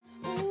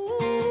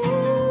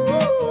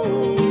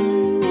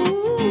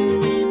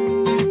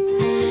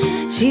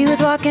She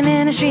was walking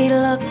in the street,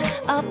 looked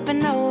up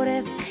and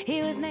noticed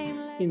he was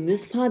nameless. In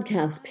this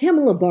podcast,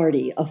 Pamela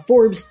Barty, a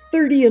Forbes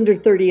 30 Under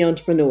 30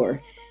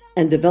 entrepreneur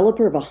and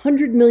developer of a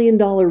 $100 million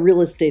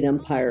real estate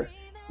empire,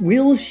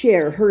 will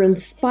share her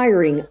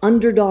inspiring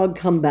underdog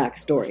comeback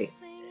story.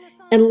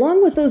 And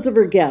along with those of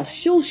her guests,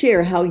 she'll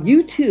share how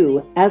you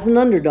too, as an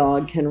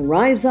underdog, can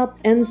rise up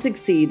and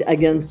succeed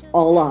against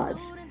all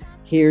odds.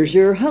 Here's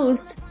your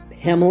host,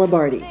 Pamela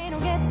Barty. They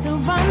don't get to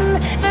run.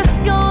 This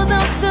goes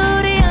up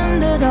to the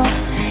underdog.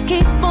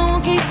 Keep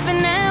on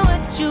keeping at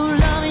what you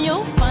love, and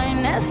you'll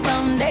find that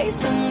someday,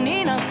 soon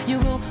enough, you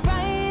will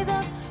rise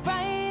up,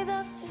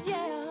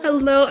 yeah.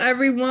 Hello,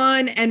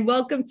 everyone, and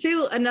welcome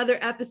to another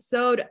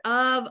episode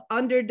of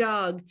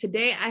Underdog.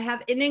 Today, I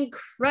have an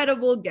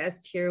incredible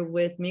guest here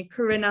with me.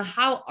 Corinna,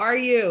 how are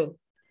you?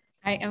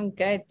 I am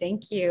good.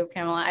 Thank you,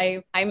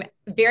 Pamela. I'm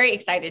very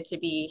excited to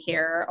be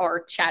here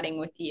or chatting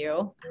with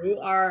you. You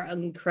are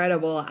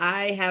incredible.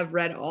 I have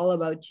read all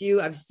about you.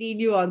 I've seen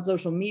you on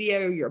social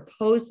media, your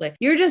posts. Like,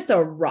 you're just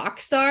a rock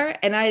star,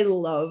 and I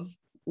love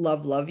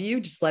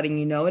you. Just letting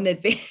you know in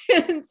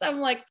advance. I'm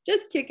like,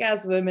 just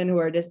kick-ass women who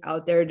are just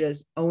out there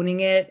just owning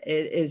it.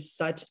 It is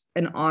such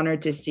an honor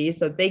to see.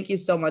 So thank you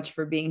so much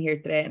for being here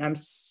today. And I'm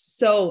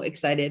so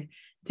excited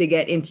to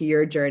get into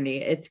your journey.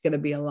 It's going to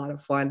be a lot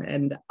of fun.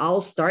 And I'll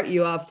start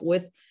you off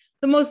with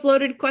the most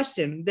loaded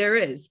question there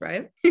is,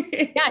 right?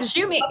 Yeah,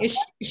 shoot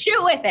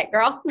with it,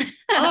 girl.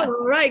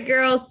 All right,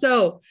 girl.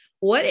 So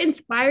what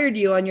inspired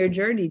you on your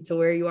journey to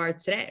where you are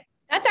today?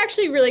 That's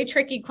actually a really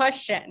tricky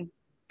question.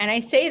 And I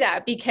say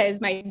that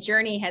because my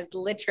journey has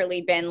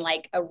literally been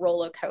like a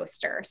roller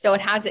coaster. So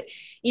it has,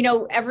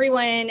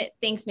 everyone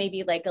thinks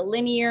maybe like a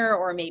linear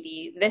or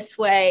maybe this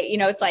way,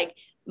 it's like,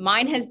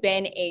 mine has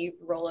been a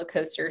roller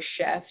coaster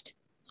shift.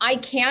 I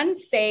can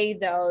say,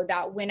 though,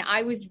 that when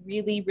I was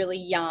really, really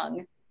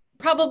young,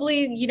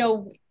 probably,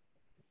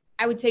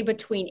 I would say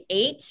between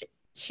 8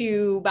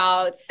 to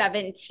about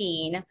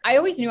 17, I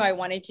always knew I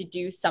wanted to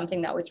do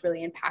something that was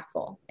really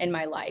impactful in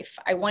my life.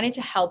 I wanted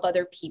to help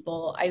other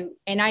people.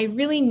 I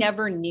really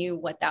never knew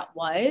what that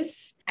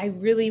was. I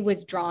really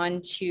was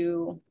drawn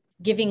to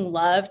giving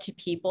love to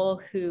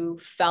people who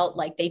felt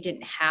like they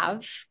didn't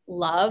have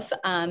love.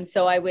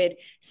 So I would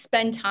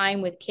spend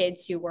time with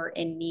kids who were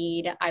in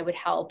need. I would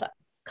help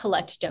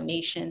collect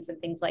donations and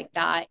things like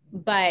that.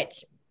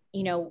 But,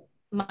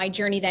 my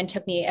journey then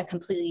took me a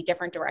completely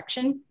different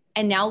direction.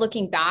 And now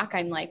looking back,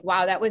 I'm like,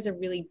 wow, that was a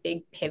really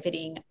big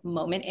pivoting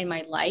moment in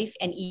my life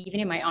and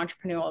even in my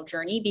entrepreneurial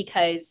journey,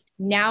 because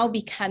now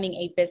becoming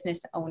a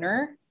business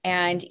owner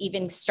and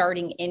even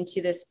starting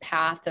into this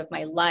path of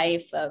my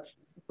life of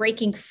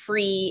breaking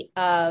free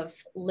of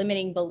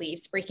limiting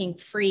beliefs, breaking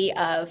free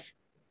of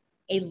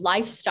a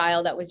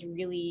lifestyle that was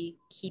really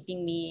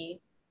keeping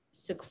me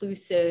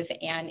seclusive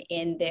and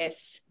in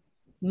this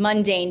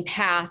mundane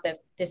path of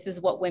this is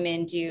what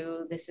women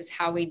do, this is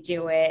how we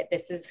do it,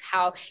 this is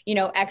how,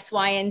 X,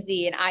 Y, and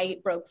Z. And I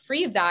broke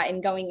free of that.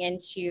 And going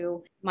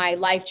into my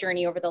life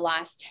journey over the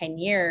last 10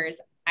 years,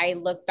 I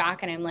look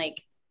back and I'm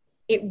like,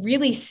 it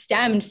really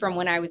stemmed from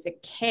when I was a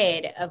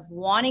kid of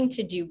wanting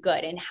to do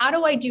good. And how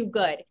do I do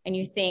good? And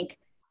you think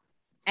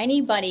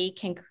anybody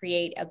can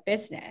create a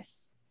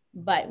business,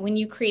 but when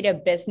you create a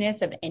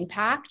business of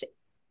impact,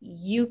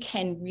 you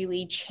can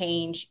really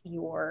change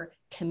your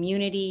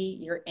community,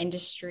 your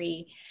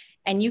industry,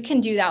 and you can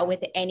do that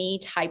with any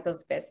type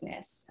of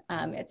business.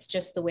 It's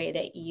just the way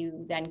that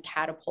you then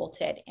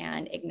catapult it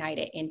and ignite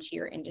it into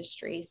your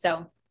industry.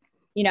 So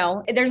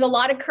there's a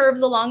lot of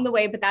curves along the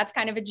way, but that's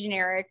kind of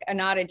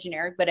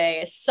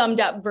a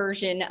summed up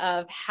version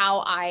of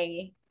how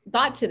I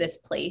got to this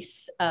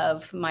place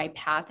of my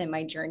path and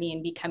my journey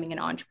in becoming an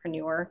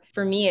entrepreneur.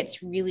 For me,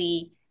 it's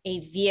really a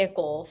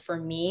vehicle for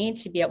me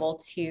to be able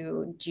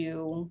to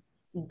do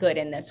good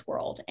in this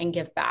world and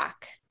give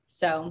back.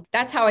 So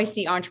that's how I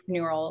see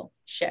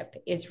entrepreneurship,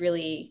 is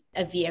really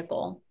a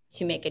vehicle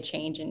to make a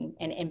change and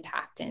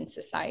impact in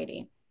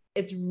society.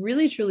 It's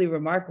really, truly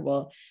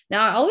remarkable.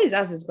 Now, I always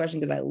ask this question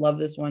because I love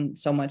this one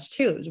so much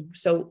too.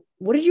 So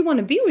what did you want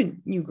to be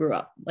when you grew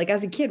up? Like,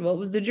 as a kid, what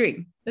was the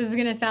dream? This is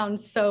going to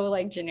sound so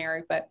like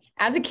generic, but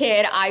as a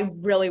kid, I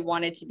really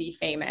wanted to be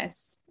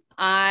famous.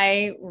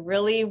 I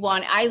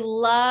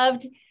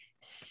loved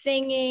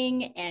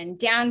singing and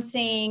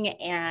dancing,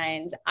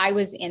 and I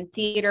was in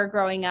theater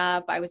growing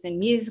up. I was in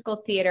musical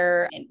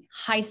theater in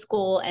high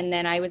school, and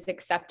then I was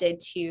accepted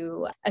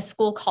to a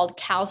school called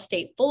Cal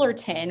State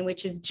Fullerton,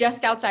 which is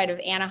just outside of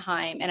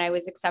Anaheim, and I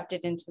was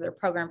accepted into their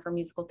program for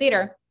musical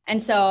theater.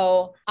 And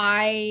so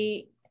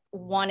I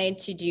wanted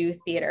to do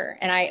theater,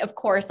 and I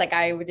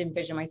would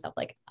envision myself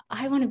like,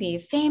 I want to be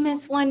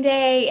famous one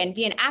day and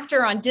be an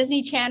actor on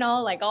Disney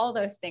Channel, like all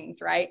those things,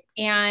 right?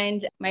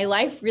 And my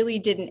life really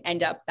didn't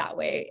end up that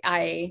way.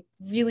 I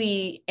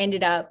really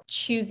ended up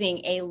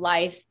choosing a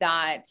life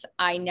that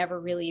I never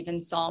really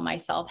even saw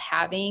myself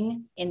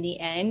having in the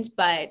end.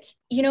 But,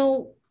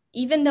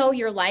 even though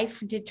your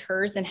life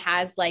deters and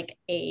has I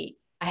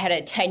had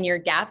a 10-year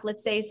gap,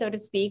 let's say, so to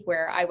speak,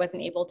 where I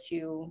wasn't able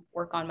to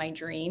work on my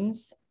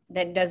dreams,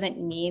 that doesn't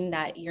mean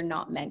that you're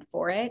not meant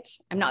for it.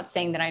 I'm not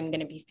saying that I'm going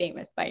to be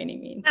famous by any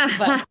means,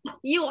 but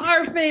you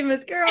are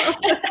famous, girl.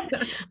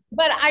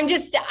 but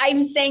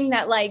I'm saying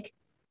that, like,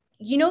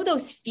 you know,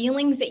 those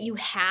feelings that you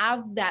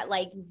have that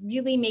like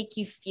really make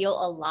you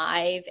feel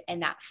alive,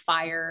 and that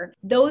fire,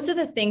 those are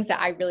the things that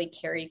I really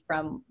carry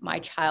from my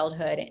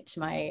childhood into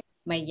my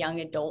young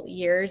adult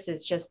years,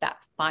 is just that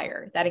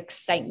fire, that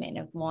excitement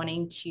of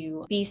wanting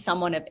to be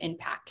someone of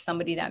impact,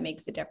 somebody that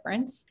makes a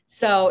difference.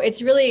 So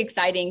it's really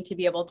exciting to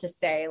be able to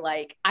say,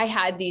 like, I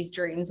had these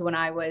dreams when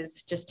I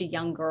was just a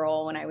young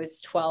girl, when I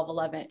was 12,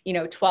 11,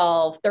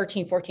 12,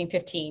 13, 14,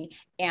 15.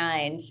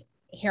 And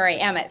here I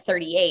am at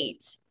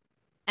 38.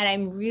 And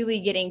I'm really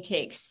getting to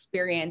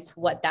experience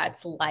what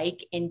that's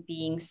like in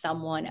being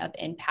someone of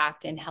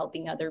impact and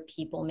helping other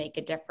people make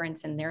a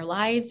difference in their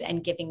lives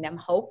and giving them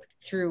hope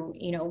through,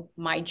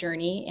 my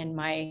journey and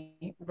my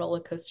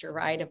roller coaster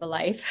ride of a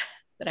life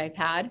that I've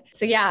had.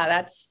 So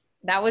yeah,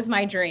 that was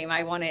my dream.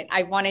 I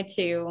wanted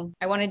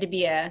to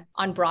be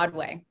on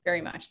Broadway,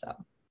 very much so.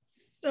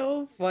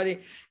 So funny,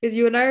 because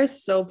you and I are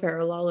so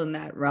parallel in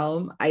that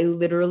realm. I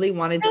literally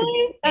wanted to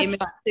be famous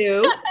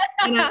too.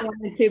 And I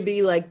wanted to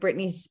be like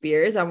Britney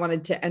Spears. I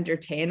wanted to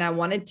entertain. I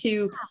wanted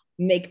to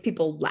make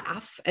people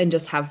laugh and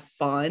just have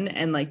fun.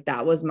 And like,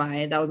 that was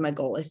my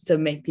goal, is to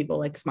make people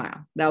like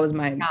smile. That was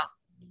my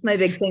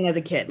big thing as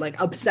a kid,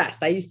 like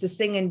obsessed. I used to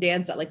sing and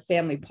dance at like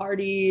family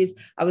parties.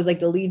 I was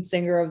like the lead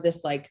singer of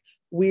this like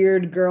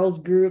weird girls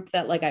group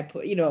that like I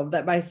put,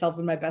 that myself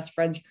and my best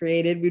friends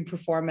created. We'd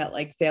perform at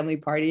like family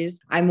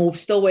parties. I'm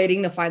still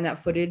waiting to find that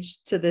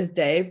footage to this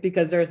day,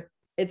 because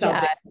it's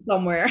out there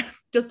somewhere,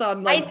 just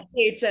on like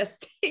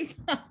VHS tape.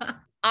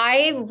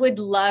 I would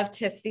love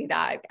to see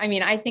that. I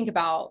mean, I think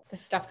about the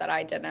stuff that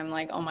I did and I'm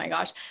like, oh my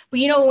gosh. But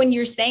when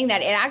you're saying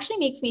that, it actually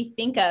makes me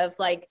think of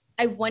like,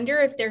 I wonder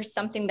if there's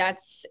something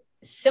that's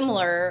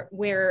similar,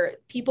 where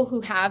people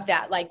who have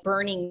that like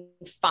burning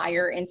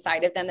fire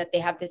inside of them, that they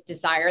have this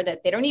desire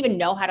that they don't even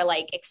know how to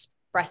like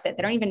express it.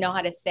 They don't even know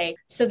how to say.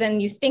 So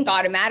then you think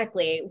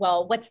automatically,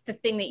 well, what's the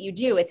thing that you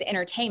do? It's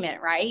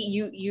entertainment, right?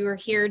 You're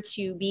here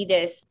to be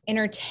this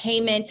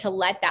entertainment, to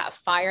let that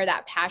fire,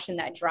 that passion,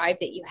 that drive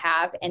that you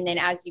have. And then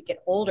as you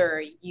get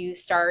older, you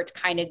start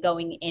kind of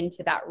going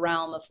into that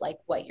realm of like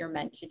what you're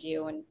meant to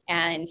do.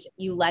 And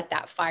you let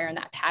that fire and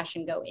that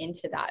passion go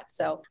into that.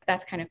 So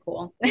that's kind of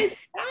cool. It's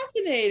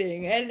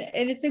fascinating.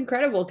 And it's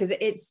incredible, because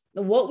it's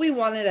what we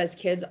wanted as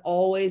kids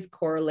always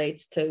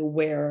correlates to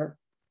where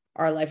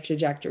our life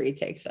trajectory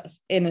takes us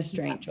in a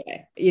strange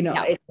way.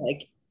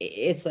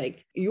 It's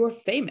like you're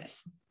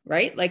famous,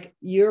 right? Like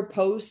your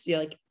posts,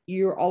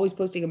 you're always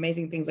posting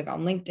amazing things, like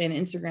on LinkedIn,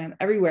 Instagram,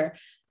 everywhere.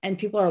 And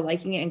people are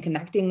liking it and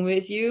connecting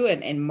with you.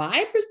 And in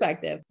my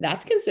perspective,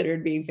 that's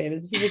considered being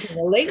famous. People can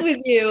relate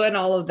with you and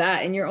all of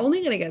that. And you're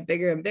only going to get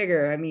bigger and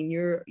bigger. I mean,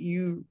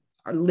 you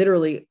are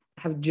literally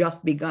have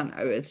just begun,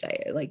 I would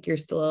say. Like, you're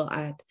still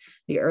at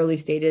the early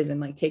stages and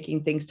like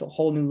taking things to a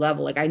whole new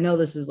level. Like, I know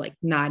this is like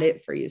not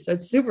it for you. So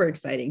it's super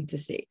exciting to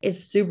see.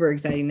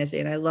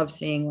 And I love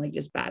seeing like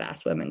just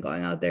badass women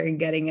going out there and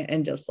getting it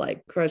and just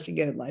like crushing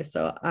it in life.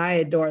 So I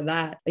adore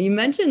that. You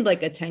mentioned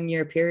like a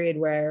 10-year period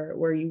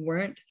where you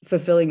weren't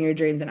fulfilling your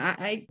dreams. And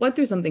I went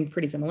through something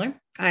pretty similar.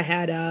 I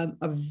had a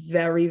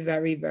very,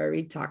 very,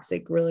 very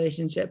toxic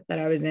relationship that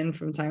I was in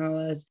from the time I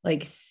was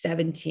like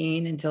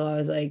 17 until I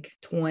was like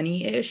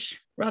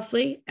 20-ish,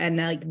 roughly. And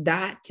like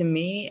that to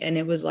me, and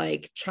it was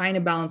like trying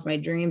to balance my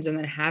dreams and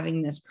then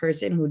having this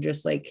person who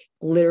just like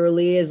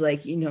literally is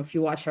like, if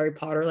you watch Harry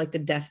Potter, like the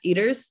Death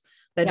Eaters,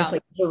 that just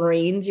like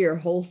drains your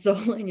whole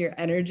soul and your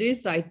energy.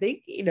 So I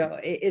think,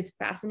 it's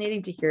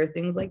fascinating to hear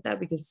things like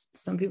that, because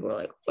some people are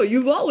like, oh,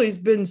 you've always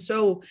been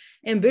so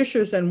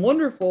ambitious and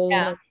wonderful.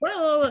 Yeah.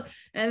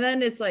 And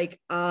then it's like,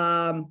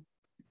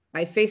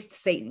 I faced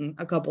Satan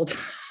a couple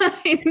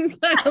times.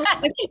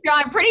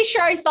 I'm pretty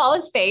sure I saw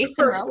his face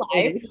in real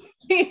life.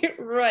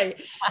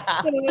 Right.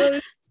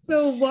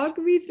 So walk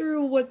me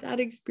through what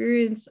that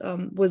experience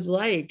was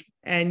like,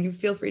 and you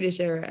feel free to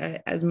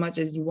share as much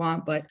as you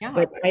want. But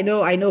I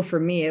know for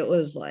me, it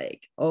was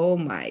like, oh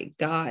my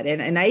God.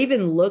 And I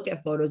even look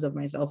at photos of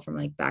myself from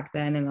like back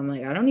then, and I'm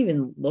like, I don't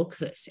even look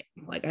the same.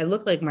 Like, I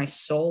look like my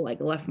soul like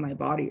left my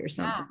body or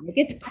something. Like,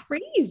 it's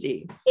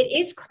crazy. It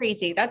is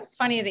crazy. That's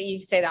funny that you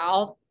say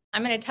that.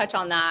 I'm going to touch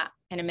on that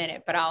in a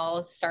minute, but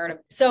I'll start.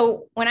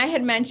 So when I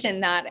had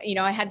mentioned that,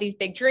 I had these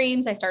big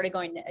dreams, I started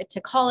going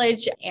to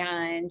college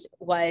and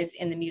was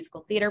in the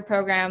musical theater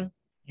program.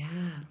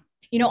 Yeah.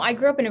 I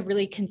grew up in a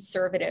really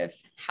conservative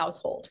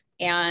household,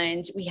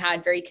 and we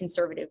had very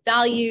conservative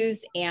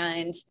values.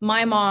 And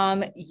my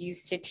mom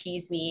used to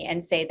tease me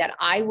and say that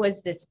I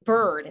was this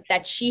bird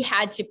that she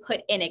had to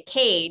put in a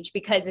cage,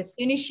 because as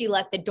soon as she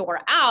let the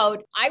door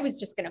out, I was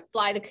just going to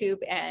fly the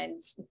coop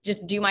and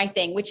just do my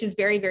thing, which is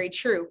very, very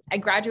true. I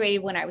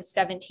graduated when I was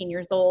 17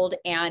 years old,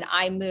 and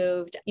I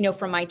moved,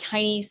 from my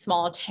tiny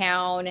small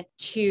town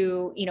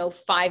to,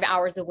 5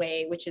 hours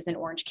away, which is in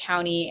Orange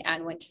County,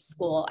 and went to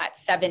school at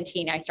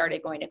 17. I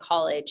started going to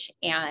college,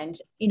 and,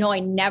 I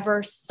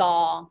never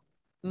saw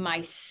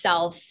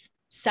myself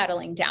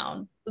settling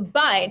down.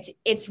 But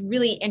it's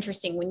really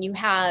interesting when you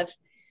have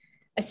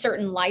a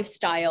certain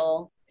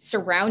lifestyle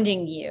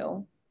surrounding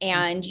you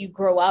and you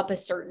grow up a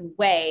certain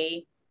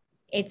way,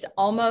 it's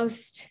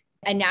almost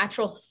a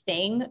natural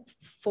thing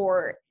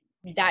for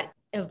that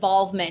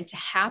evolvement to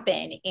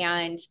happen.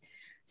 And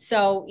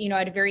so,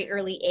 at a very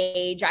early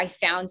age, I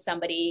found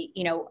somebody,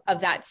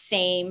 of that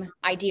same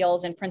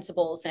ideals and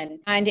principles.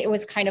 And it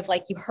was kind of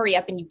like, you hurry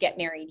up and you get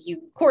married,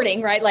 you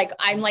courting, right? Like,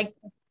 I'm like,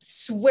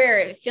 swear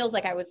it feels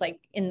like I was like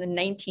in the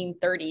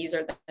 1930s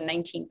or the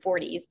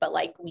 1940s, but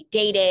like we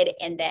dated.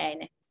 And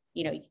then,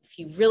 if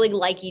you really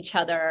like each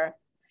other,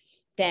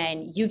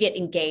 then you get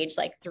engaged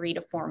like 3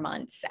 to 4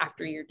 months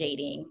after you're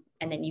dating.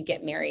 And then you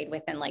get married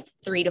within like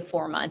 3 to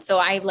 4 months. So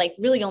I like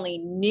really only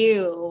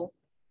knew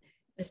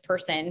this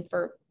person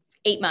for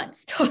 8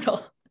 months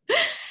total.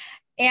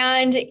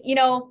 And,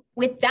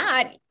 with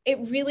that, it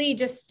really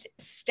just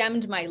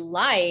stemmed my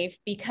life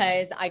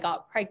because I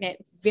got pregnant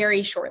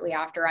very shortly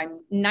after. I'm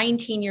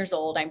 19 years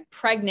old. I'm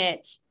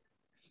pregnant.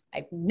 I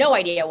have no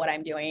idea what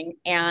I'm doing.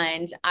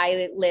 And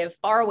I live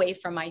far away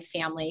from my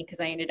family because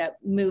I ended up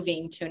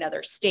moving to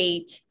another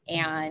state.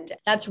 And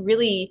that's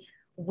really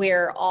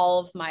where all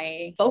of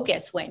my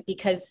focus went,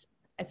 because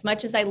as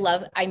much as my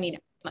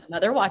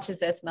mother watches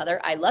this,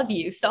 Mother, I love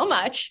you so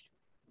much.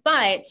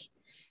 But,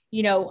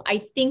 I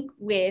think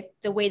with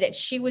the way that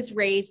she was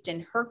raised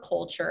in her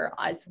culture,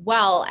 as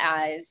well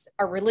as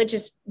a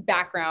religious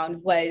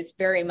background, was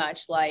very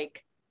much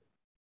like,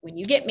 when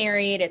you get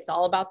married, it's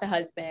all about the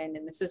husband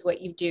and this is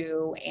what you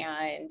do,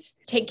 and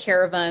take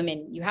care of them,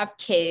 and you have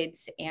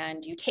kids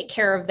and you take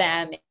care of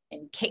them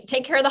and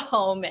take care of the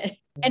home.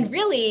 And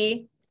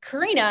really,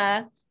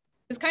 Karina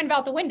was kind of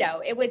out the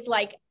window. It was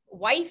like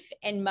wife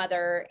and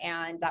mother,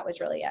 and that was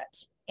really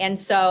it. And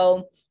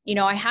so,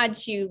 I had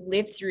to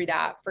live through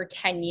that for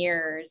 10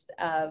 years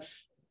of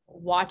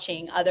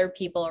watching other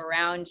people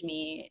around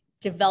me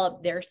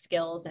develop their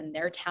skills and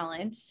their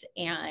talents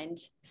and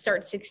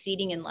start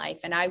succeeding in life.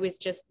 And I was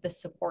just the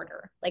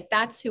supporter. Like,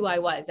 that's who I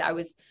was. I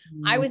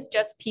was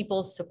just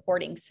people's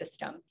supporting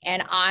system.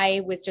 And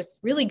I was just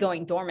really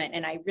going dormant.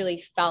 And I really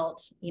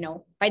felt,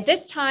 by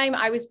this time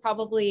I was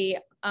probably,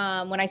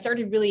 when I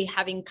started really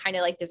having kind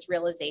of like this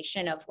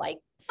realization of like,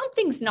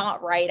 something's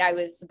not right. I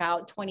was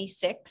about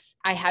 26.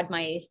 I had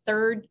my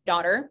third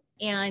daughter,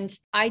 and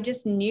I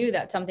just knew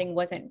that something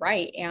wasn't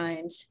right.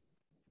 And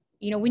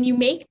when you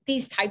make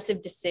these types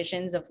of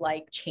decisions of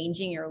like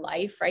changing your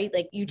life, right?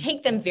 Like, you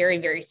take them very,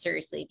 very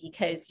seriously,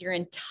 because your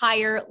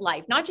entire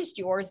life, not just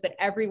yours, but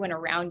everyone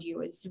around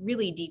you, is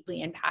really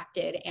deeply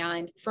impacted.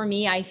 And for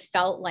me, I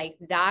felt like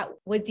that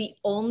was the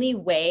only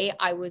way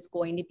I was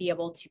going to be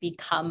able to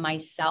become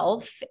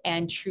myself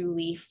and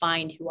truly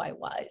find who I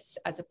was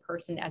as a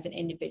person, as an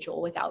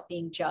individual, without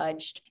being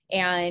judged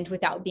and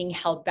without being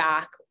held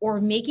back or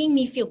making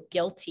me feel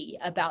guilty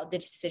about the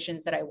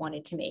decisions that I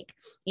wanted to make.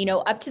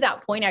 Up to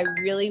that point, I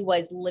really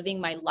was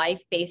living my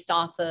life based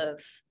off of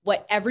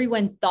what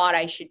everyone thought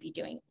I should be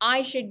doing.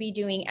 I should be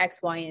doing X,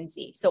 Y, and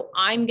Z. So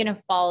I'm going to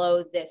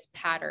follow this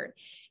pattern.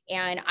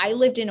 And I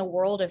lived in a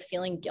world of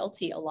feeling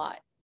guilty a lot.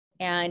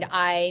 And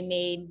I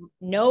made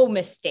no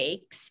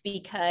mistakes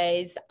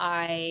because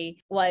I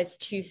was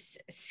too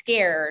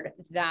scared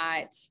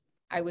that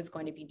I was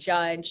going to be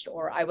judged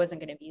or I wasn't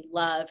going to be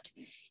loved.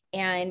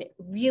 And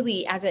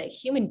really, as a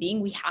human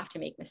being, we have to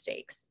make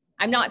mistakes.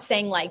 I'm not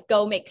saying like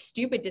go make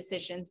stupid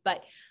decisions,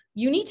 but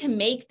you need to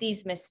make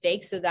these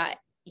mistakes so that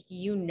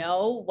you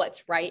know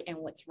what's right and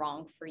what's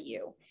wrong for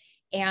you.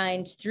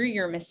 And through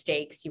your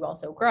mistakes, you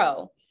also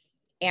grow.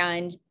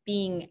 And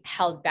being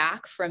held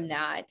back from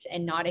that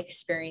and not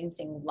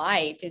experiencing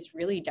life is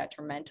really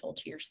detrimental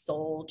to your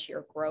soul, to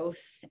your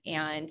growth.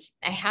 And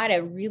I had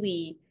a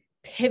really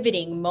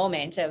pivoting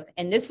moment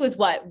and this was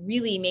what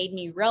really made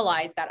me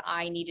realize that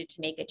I needed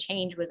to make a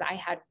change. Was I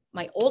had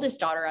my oldest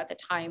daughter at the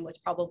time was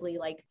probably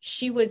like,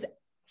 she was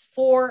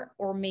 4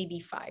 or maybe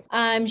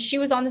 5. She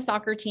was on the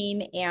soccer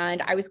team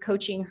and I was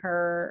coaching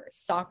her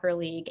soccer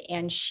league,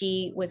 and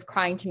she was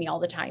crying to me all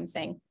the time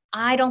saying,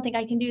 I don't think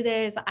I can do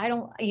this. I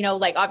don't,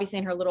 like obviously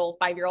in her little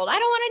 5-year-old, I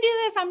don't want to do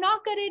this. I'm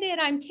not good at it.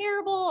 I'm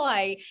terrible.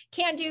 I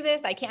can't do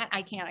this. I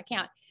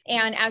can't.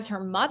 And as her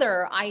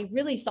mother, I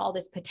really saw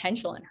this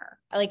potential in her.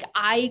 Like,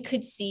 I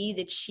could see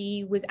that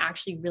she was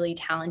actually really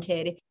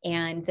talented.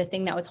 And the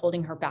thing that was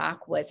holding her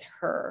back was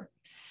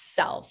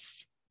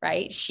herself,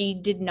 right? She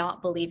did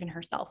not believe in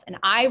herself. And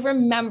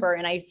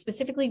I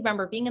specifically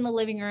remember being in the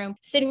living room,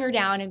 sitting her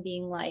down and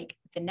being like,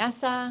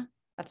 Vanessa,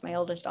 that's my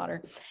oldest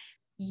daughter,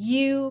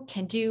 you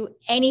can do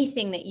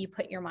anything that you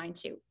put your mind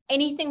to,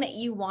 anything that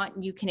you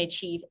want, you can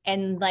achieve.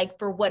 And like,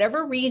 for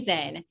whatever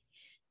reason,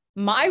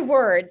 my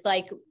words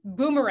like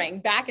boomerang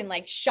back and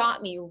like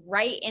shot me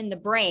right in the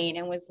brain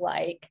and was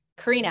like,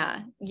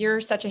 Karina,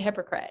 you're such a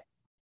hypocrite.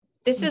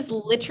 This is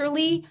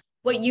literally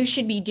what you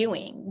should be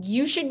doing.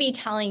 You should be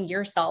telling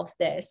yourself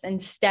this.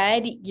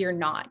 Instead, you're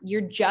not. You're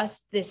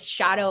just this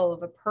shadow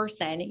of a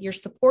person. You're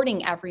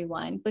supporting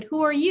everyone, but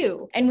who are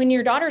you? And when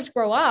your daughters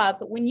grow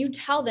up, when you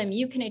tell them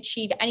you can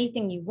achieve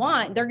anything you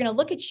want, they're going to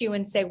look at you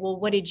and say, well,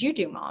 what did you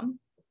do, Mom?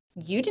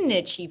 You didn't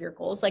achieve your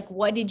goals. Like,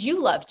 what did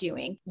you love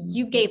doing?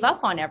 You gave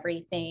up on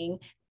everything.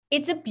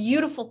 It's a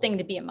beautiful thing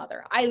to be a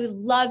mother. I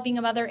love being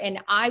a mother, and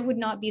I would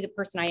not be the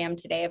person I am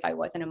today if I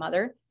wasn't a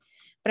mother,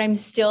 but I'm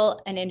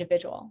still an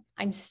individual.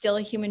 I'm still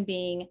a human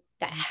being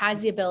that has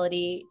the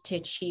ability to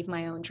achieve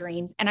my own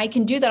dreams. And I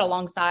can do that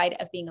alongside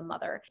of being a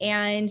mother.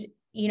 And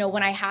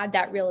when I had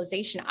that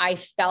realization, I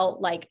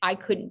felt like I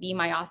couldn't be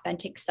my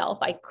authentic self.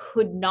 I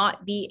could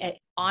not be an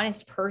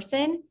honest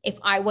person if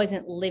I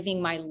wasn't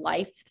living my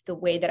life the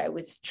way that I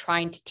was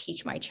trying to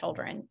teach my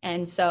children.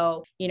 And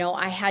so,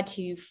 I had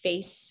to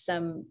face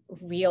some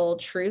real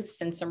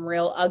truths and some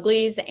real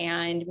uglies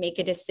and make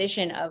a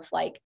decision of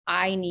like,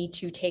 I need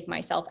to take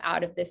myself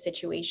out of this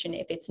situation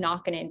if it's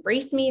not going to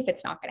embrace me, if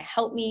it's not going to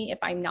help me, if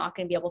I'm not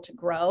going to be able to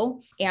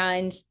grow.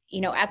 And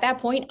at that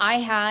point, I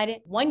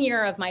had 1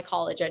 year of my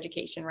college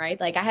education,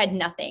 right? Like I had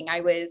nothing.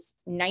 I was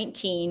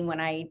 19 when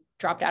I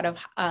dropped out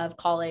of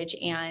college,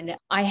 and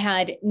I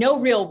had no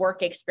real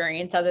work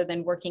experience other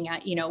than working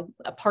at,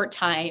 a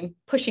part-time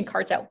pushing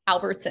carts at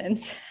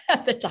Albertsons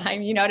at the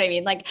time. You know what I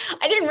mean? Like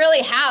I didn't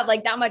really have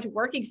like that much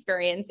work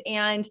experience.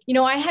 And,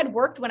 I had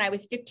worked when I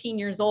was 15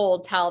 years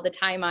old till the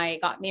time I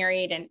got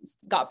married and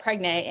got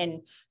pregnant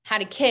and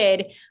had a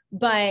kid.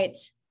 But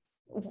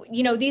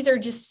these are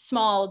just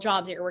small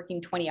jobs that you're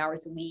working 20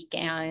 hours a week.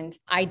 And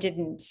I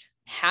didn't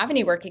have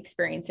any work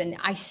experience. And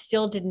I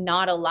still did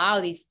not allow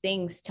these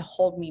things to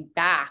hold me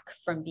back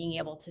from being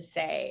able to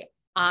say,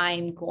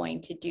 I'm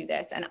going to do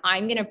this and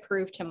I'm going to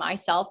prove to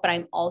myself, but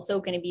I'm also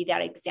going to be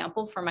that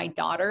example for my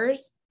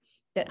daughters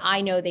that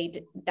I know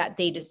that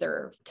they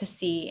deserve to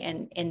see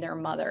in their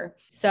mother.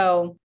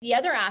 So the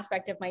other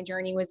aspect of my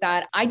journey was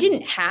that I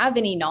didn't have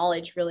any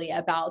knowledge really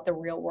about the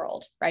real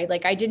world, right?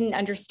 Like I didn't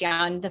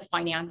understand the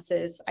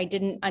finances. I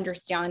didn't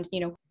understand,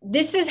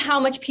 this is how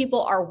much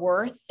people are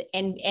worth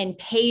and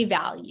pay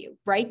value,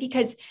 right?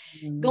 Because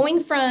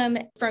going from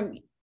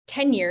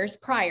 10 years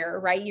prior,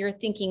 right? You're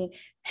thinking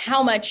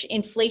how much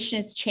inflation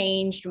has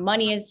changed,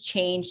 money has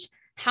changed.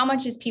 How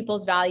much is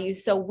people's value?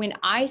 So when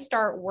I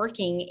start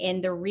working in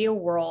the real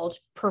world,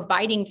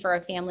 providing for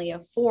a family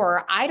of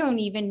 4, I don't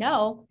even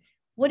know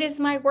what is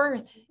my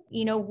worth,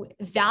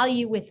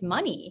 value with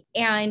money.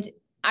 And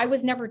I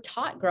was never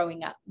taught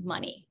growing up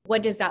money.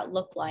 What does that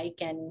look like?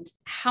 And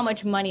how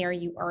much money are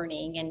you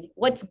earning? And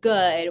what's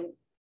good?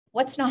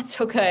 What's not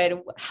so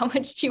good? How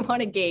much do you want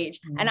to gauge?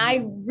 And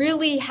I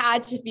really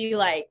had to be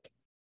like,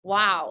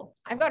 wow,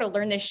 I've got to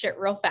learn this shit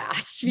real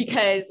fast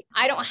because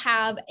I don't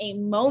have a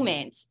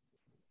moment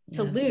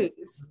to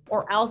lose,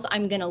 or else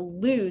I'm going to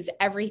lose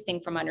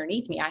everything from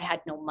underneath me. I had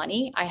no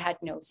money. I had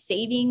no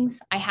savings.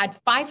 I had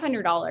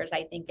 $500,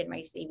 I think, in my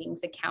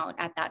savings account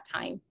at that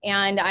time.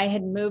 And I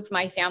had moved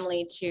my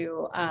family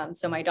so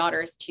my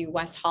daughters to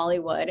West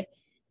Hollywood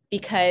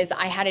because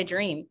I had a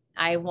dream.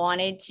 I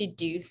wanted to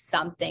do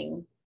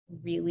something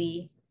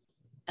really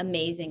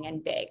amazing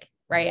and big.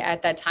 Right.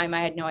 At that time,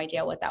 I had no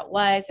idea what that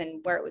was and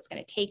where it was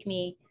going to take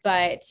me.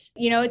 But,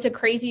 it's a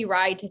crazy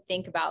ride to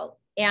think about.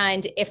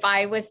 And if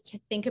I was to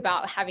think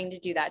about having to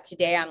do that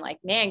today, I'm like,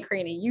 man,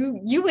 Karina,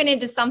 you went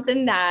into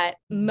something that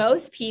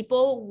most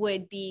people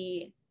would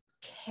be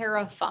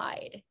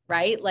terrified,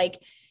 right?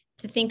 Like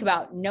to think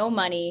about no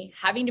money,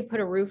 having to put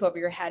a roof over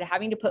your head,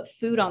 having to put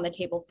food on the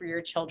table for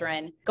your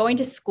children, going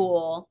to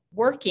school,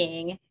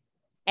 working,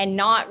 and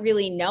not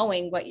really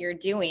knowing what you're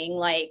doing.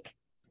 Like,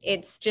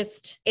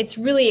 it's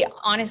really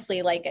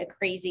honestly like a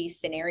crazy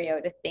scenario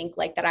to think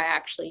like that I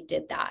actually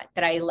did that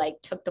I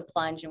like took the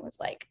plunge and was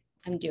like,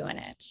 I'm doing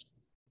it.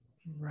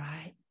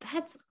 Right.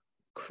 That's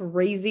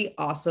crazy,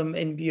 awesome,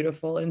 and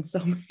beautiful in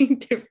so many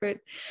different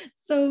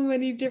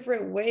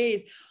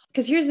ways.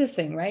 Because here's the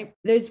thing, right?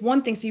 There's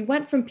one thing. So you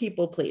went from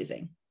people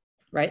pleasing,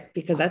 right?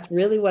 Because that's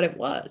really what it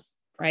was,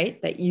 right?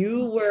 That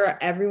you were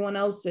everyone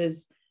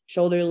else's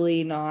shoulder to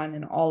lean on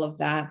and all of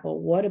that. But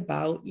what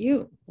about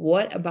you?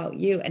 What about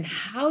you? And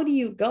how do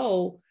you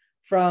go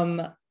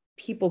from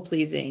people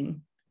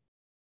pleasing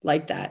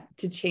like that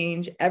to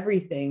change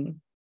everything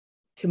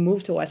to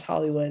move to West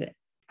Hollywood?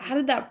 How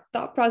did that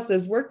thought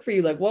process work for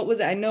you? Like, what was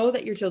it? I know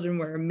that your children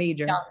were a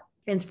major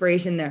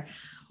inspiration there,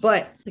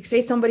 but like,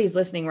 say somebody's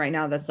listening right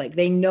now that's like,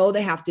 they know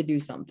they have to do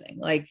something.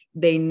 Like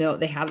they know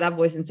they have that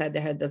voice inside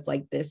their head that's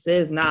like, this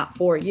is not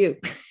for you,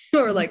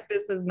 or like,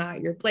 this is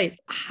not your place.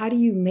 How do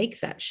you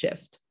make that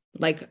shift?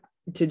 Like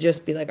to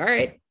just be like, all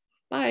right,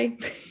 bye,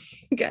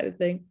 kind of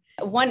thing.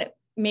 One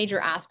major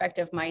aspect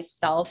of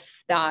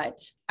myself that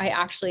I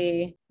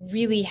actually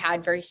really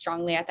had very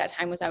strongly at that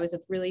time was I was a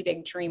really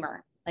big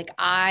dreamer. Like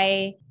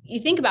you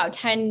think about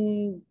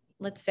 10,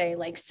 let's say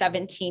like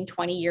 17,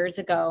 20 years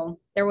ago,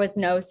 there was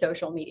no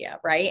social media,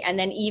 right? And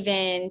then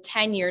even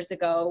 10 years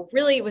ago,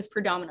 really it was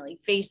predominantly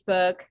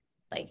Facebook,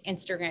 like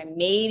Instagram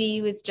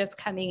maybe was just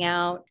coming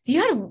out. So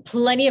you had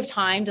plenty of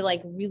time to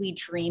like really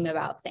dream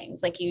about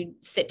things. Like you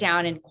sit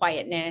down in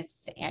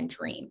quietness and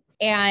dream.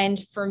 And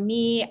for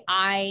me,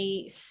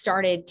 I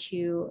started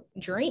to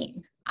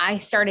dream. I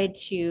started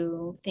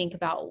to think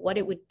about what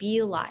it would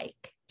be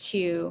like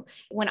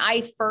when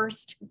I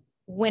first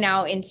went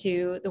out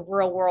into the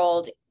real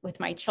world with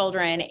my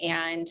children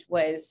and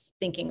was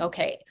thinking,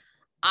 okay,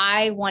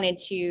 I wanted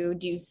to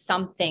do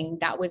something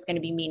that was going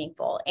to be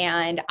meaningful.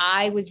 And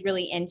I was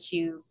really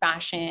into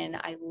fashion.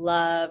 I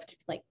loved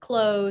like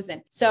clothes.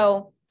 And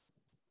so,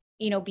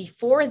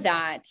 before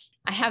that,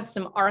 I have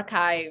some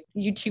archive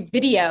YouTube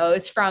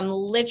videos from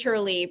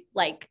literally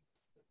like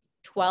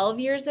 12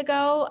 years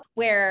ago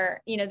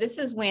where, this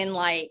is when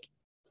like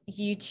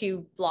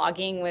YouTube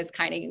blogging was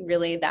kind of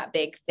really that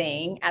big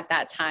thing at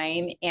that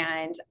time.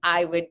 And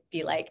I would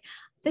be like,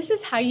 this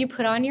is how you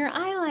put on your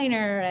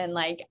eyeliner. And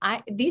like,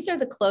 these are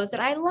the clothes that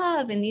I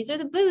love. And these are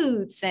the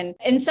boots.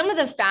 And some of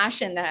the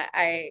fashion that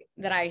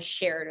I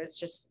shared was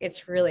just,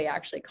 it's really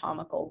actually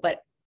comical,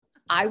 but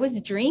I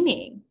was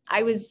dreaming.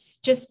 I was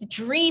just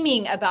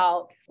dreaming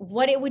about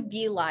what it would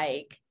be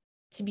like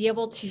to be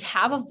able to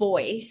have a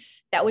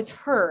voice that was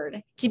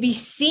heard, to be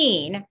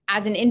seen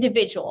as an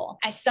individual,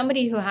 as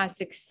somebody who has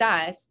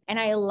success. And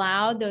I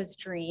allowed those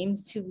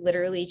dreams to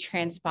literally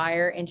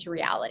transpire into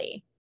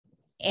reality.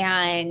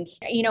 And,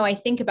 I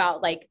think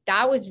about like,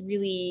 that was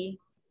really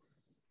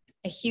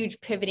a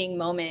huge pivoting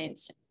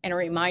moment and a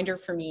reminder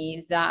for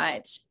me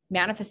that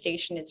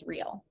manifestation is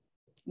real.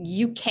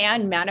 You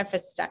can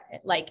manifest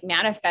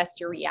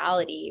your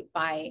reality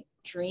by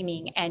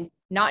dreaming, and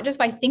not just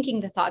by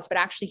thinking the thoughts, but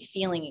actually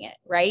feeling it,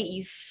 right?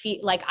 You feel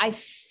like I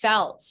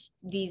felt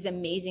these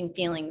amazing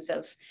feelings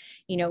of,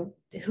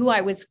 who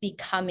I was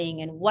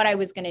becoming and what I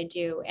was going to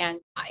do. And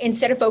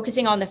instead of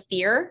focusing on the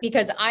fear,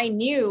 because I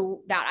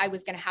knew that I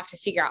was going to have to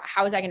figure out,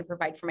 how was I going to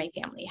provide for my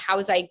family? How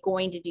was I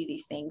going to do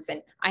these things?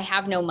 And I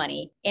have no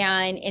money.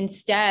 And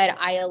instead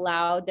I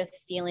allowed the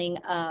feeling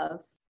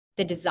of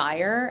the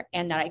desire,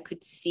 and that I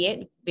could see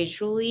it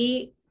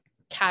visually,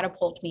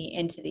 catapult me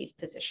into these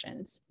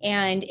positions.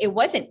 And it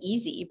wasn't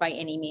easy by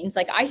any means.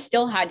 Like, I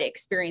still had to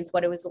experience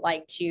what it was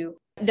like to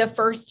the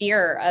first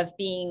year of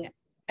being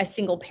a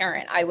single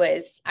parent.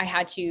 I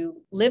had to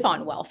live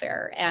on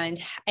welfare and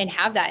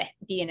have that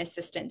be an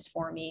assistance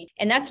for me.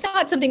 And that's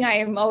not something I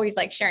am always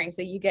like sharing.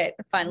 So you get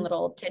fun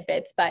little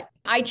tidbits, but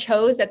I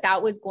chose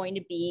that was going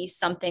to be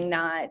something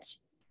that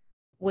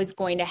was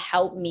going to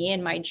help me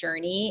in my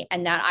journey.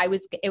 And that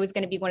it was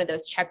going to be one of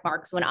those check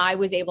marks when I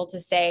was able to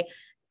say,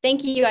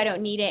 thank you, I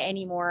don't need it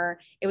anymore.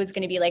 It was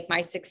going to be like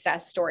my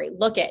success story.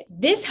 Look at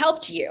this,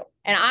 helped you.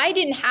 And I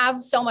didn't have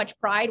so much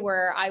pride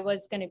where I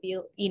was going to be,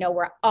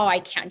 where, oh, I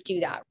can't do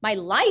that. My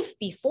life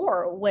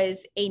before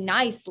was a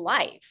nice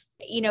life,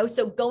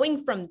 so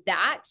going from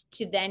that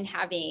to then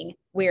having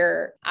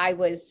where I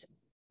was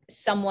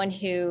someone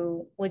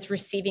who was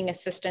receiving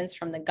assistance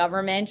from the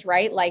government,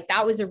 right? Like,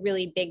 that was a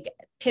really big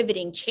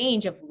pivoting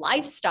change of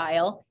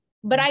lifestyle.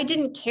 But I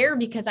didn't care,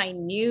 because I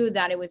knew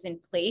that it was in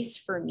place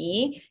for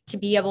me to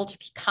be able to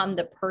become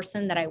the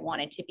person that I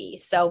wanted to be.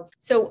 So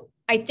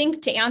I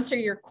think, to answer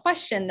your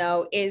question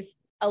though, is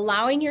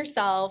allowing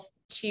yourself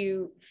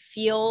to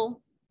feel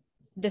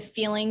the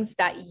feelings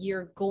that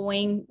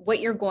what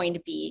you're going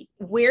to be,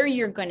 where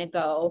you're going to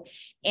go,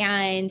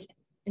 and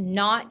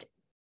not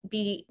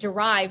be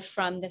derived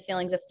from the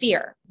feelings of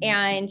fear.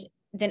 And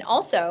then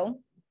also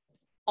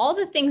all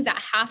the things that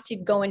have to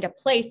go into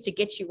place to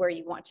get you where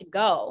you want to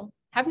go.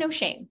 Have no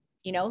shame,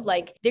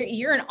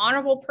 you're an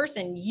honorable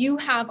person. You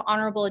have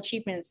honorable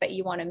achievements that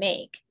you want to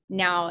make.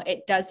 Now,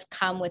 it does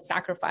come with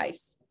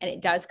sacrifice and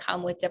it does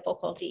come with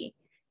difficulty,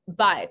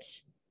 but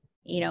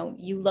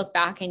you look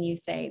back and you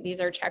say, these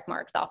are check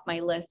marks off my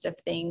list of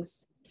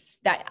things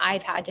that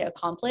I've had to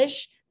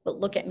accomplish, but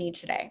look at me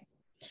today.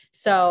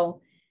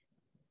 So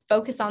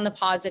focus on the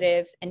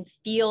positives and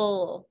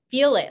feel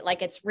it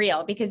like it's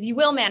real, because you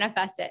will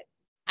manifest it.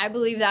 I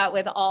believe that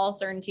with all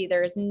certainty.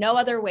 There is no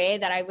other way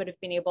that I would have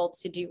been able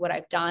to do what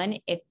I've done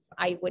if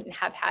I wouldn't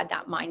have had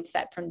that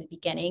mindset from the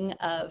beginning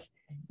of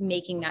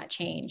making that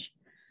change.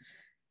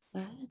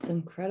 That's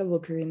incredible,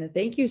 Karina.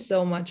 Thank you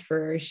so much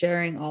for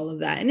sharing all of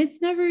that. And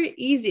it's never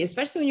easy,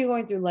 especially when you're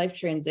going through life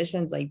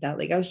transitions like that.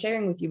 Like I was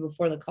sharing with you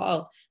before the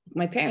call,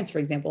 my parents, for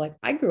example, like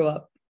I grew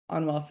up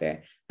on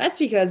welfare. That's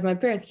because my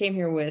parents came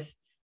here with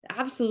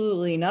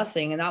absolutely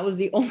nothing. And that was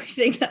the only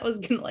thing that was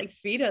going to like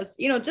feed us,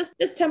 just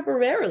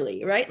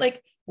temporarily, right?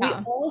 Like we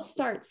all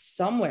start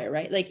somewhere,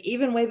 right? Like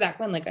even way back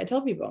when, like I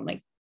tell people, I'm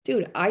like,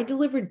 dude, I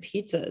delivered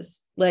pizzas.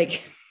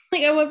 Like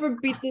I went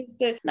from pizzas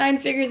to 9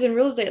 figures in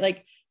real estate.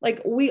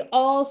 Like we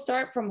all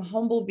start from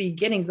humble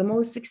beginnings. The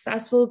most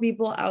successful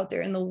people out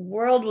there in the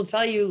world will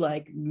tell you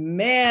like,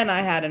 man,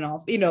 I had an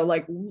off,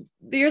 like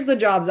here's the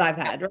jobs I've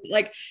had, right?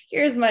 Like,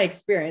 here's my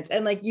experience.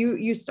 And like,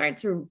 you start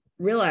to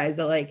realize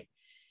that like,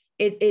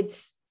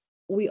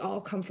 we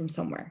all come from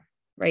somewhere,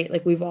 right?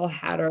 Like we've all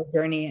had our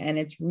journey and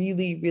it's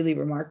really, really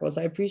remarkable.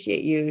 So I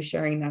appreciate you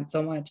sharing that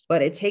so much,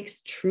 but it takes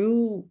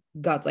true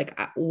guts. Like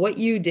what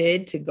you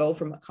did to go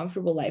from a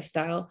comfortable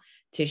lifestyle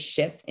to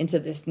shift into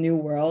this new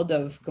world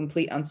of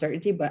complete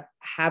uncertainty, but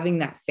having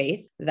that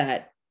faith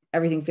that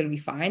everything's going to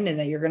be fine and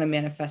that you're going to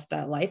manifest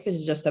that life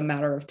is just a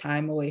matter of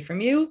time away from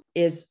you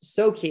is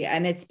so key.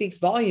 And it speaks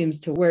volumes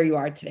to where you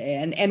are today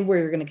and where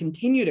you're going to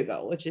continue to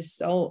go, which is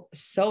so,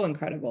 so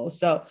incredible.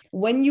 So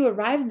when you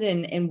arrived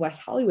in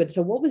West Hollywood,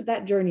 so what was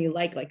that journey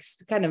like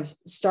kind of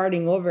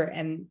starting over,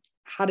 and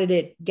how did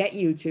it get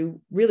you to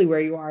really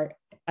where you are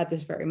at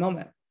this very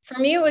moment? For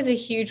me, it was a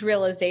huge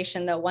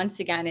realization that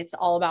once again, it's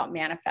all about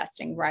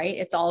manifesting, right?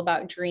 It's all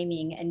about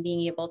dreaming and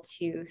being able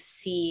to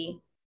see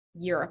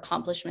your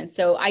accomplishments.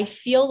 So I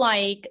feel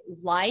like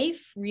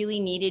life really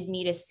needed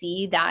me to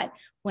see that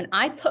when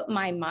I put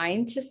my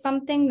mind to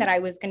something that I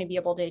was going to be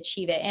able to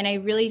achieve it. And I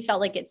really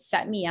felt like it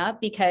set me up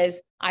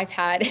because I've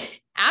had,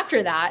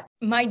 after that,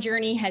 my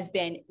journey has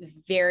been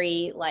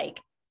very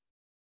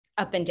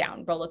up and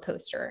down roller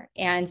coaster.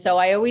 And so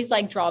I always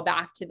draw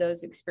back to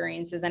those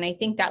experiences. And I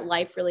think that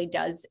life really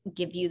does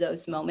give you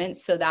those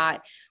moments so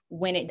that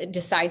when it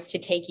decides to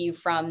take you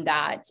from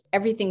that,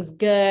 everything's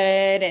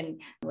good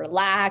and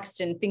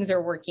relaxed and things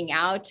are working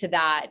out, to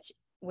that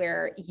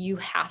where you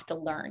have to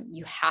learn,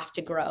 you have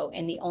to grow.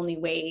 And the only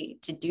way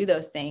to do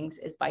those things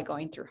is by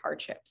going through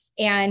hardships.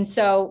 And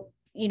so,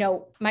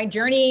 my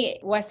journey,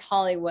 West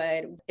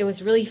Hollywood, it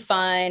was really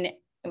fun.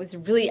 It was a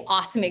really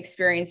awesome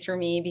experience for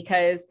me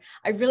because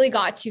I really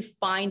got to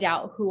find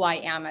out who I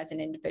am as an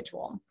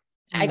individual.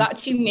 I got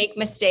to make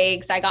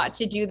mistakes. I got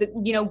to do the,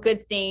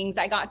 good things.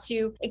 I got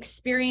to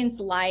experience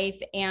life.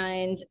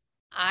 And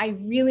I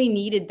really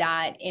needed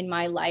that in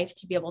my life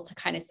to be able to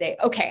kind of say,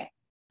 okay,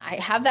 I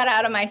have that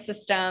out of my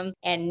system.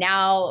 And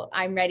now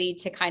I'm ready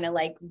to kind of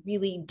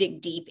really dig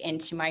deep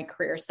into my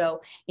career.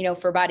 So,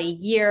 for about a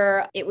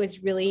year, it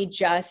was really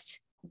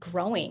just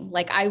growing.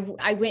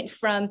 I went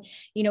from,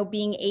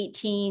 being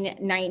 18,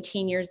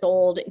 19 years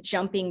old,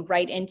 jumping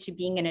right into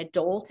being an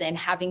adult and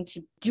having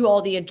to do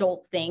all the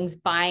adult things,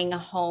 buying a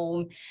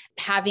home,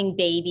 having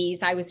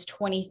babies. I was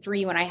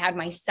 23 when I had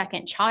my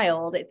second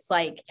child. It's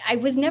I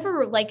was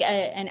never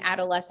an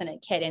adolescent, a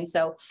kid. And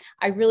so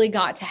I really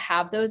got to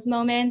have those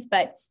moments,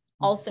 but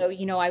also,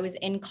 I was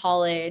in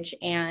college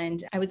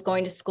and I was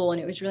going to school,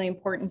 and it was really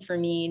important for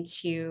me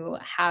to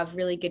have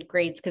really good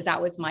grades because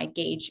that was my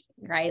gauge,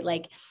 right?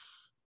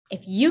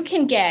 If you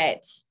can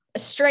get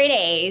straight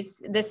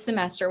A's this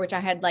semester, which I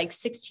had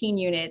 16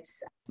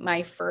 units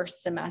my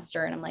first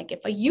semester. And I'm if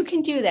you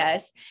can do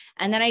this.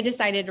 And then I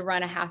decided to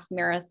run a half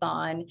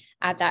marathon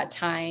at that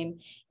time.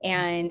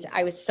 And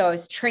I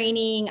was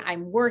training,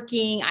 I'm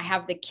working, I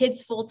have the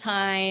kids full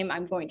time,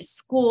 I'm going to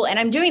school, and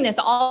I'm doing this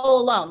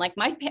all alone.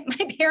 My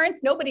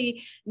parents,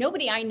 nobody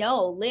I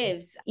know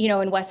lives,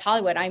 in West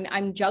Hollywood.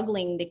 I'm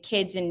juggling the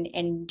kids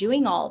and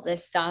doing all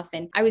this stuff.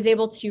 And I was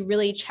able to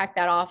really check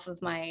that off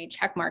of my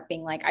check mark,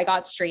 being I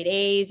got straight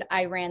A's.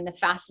 I ran the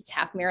fastest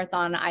half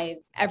marathon I've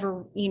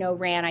ever,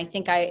 ran. I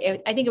think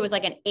it was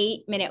an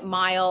 8-minute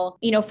mile,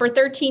 for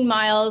 13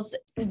 miles.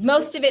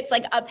 Most of it's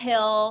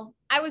uphill.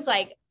 I was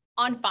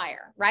on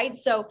fire, right?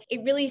 So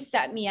it really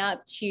set me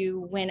up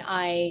to when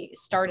I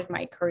started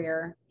my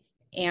career,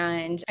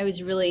 and I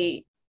was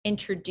really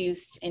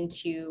introduced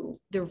into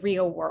the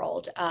real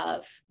world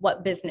of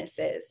what business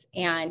is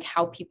and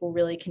how people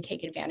really can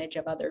take advantage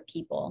of other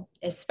people,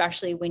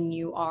 especially when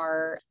you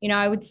are,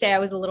 I would say I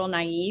was a little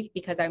naive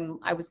because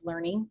I was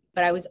learning,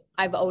 but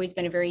I've always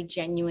been a very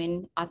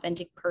genuine,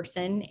 authentic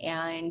person.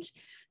 And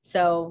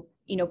so,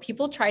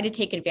 people try to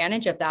take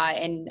advantage of that.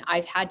 And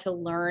I've had to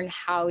learn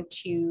how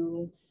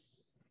to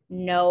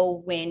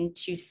know when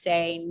to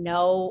say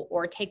no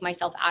or take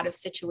myself out of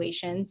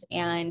situations.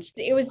 And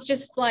it was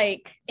just an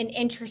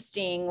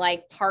interesting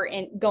part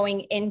in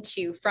going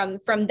into from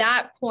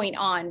that point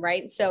on,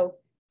 right? So,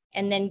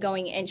 and then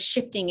going and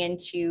shifting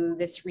into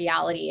this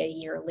reality a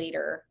year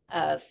later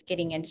of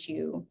getting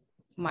into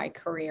my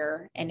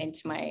career and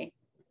into my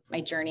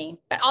journey.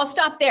 But I'll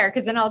stop there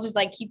because then I'll just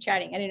keep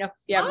chatting. I don't know if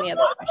you have any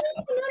other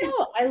questions.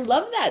 No, I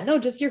love that. No,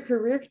 just your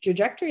career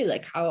trajectory,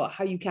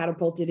 how you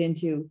catapulted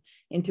into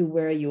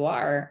where you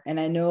are. And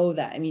I know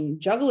that,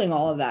 juggling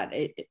all of that,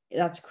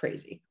 that's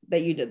crazy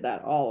that you did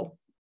that all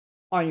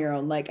on your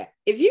own.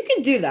 If you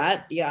can do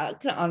that, yeah, I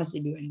can honestly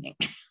do anything.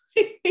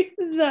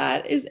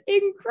 That is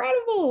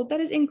incredible. That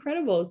is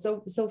incredible.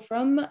 So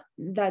from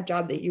that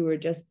job that you were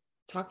just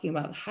talking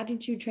about, how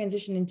did you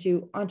transition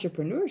into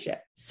entrepreneurship?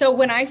 So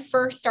when I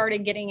first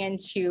started getting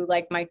into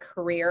my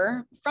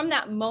career, from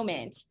that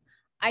moment,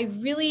 I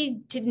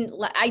really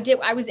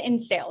I was in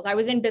sales. I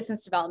was in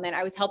business development.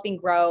 I was helping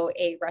grow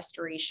a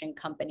restoration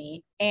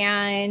company.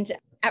 And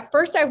at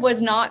first I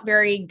was not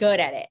very good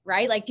at it,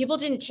 right? People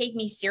didn't take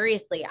me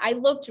seriously. I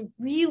looked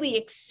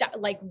really,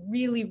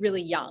 really,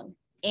 really young.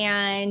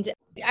 And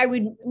I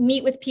would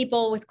meet with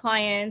people, with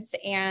clients,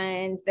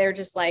 and they're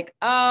just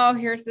oh,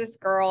 here's this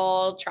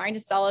girl trying to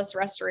sell us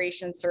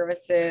restoration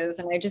services.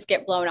 And I just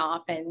get blown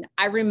off. And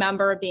I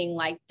remember being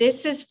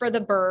this is for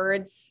the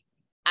birds.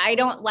 I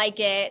don't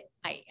like it.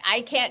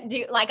 I can't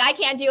do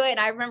it. And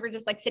I remember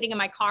just sitting in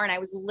my car and I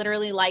was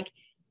literally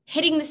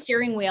hitting the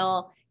steering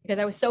wheel because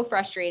I was so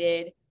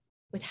frustrated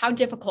with how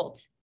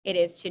difficult it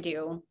is to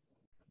do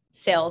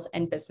sales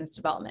and business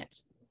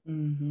development.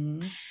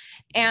 Mm-hmm.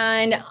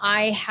 And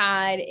I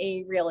had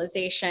a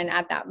realization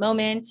at that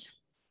moment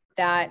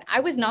that I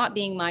was not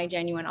being my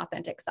genuine,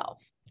 authentic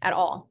self at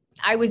all.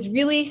 I was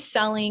really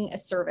selling a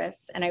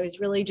service, and I was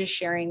really just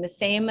sharing the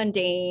same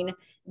mundane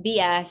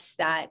BS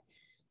that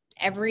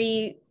I'm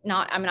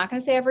not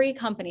going to say every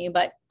company,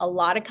 but a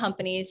lot of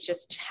companies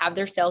just have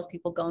their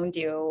salespeople go and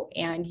do,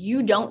 and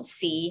you don't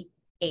see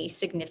a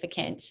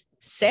significant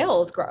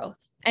sales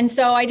growth. And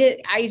so I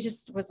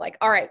just was like,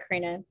 all right,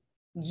 Karina,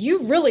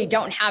 you really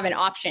don't have an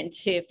option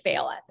to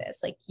fail at this.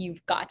 Like,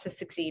 you've got to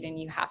succeed and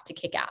you have to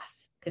kick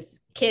ass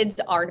because kids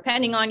are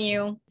depending on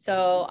you.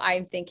 So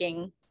I'm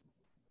thinking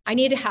I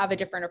need to have a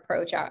different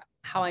approach at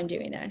how I'm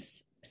doing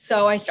this.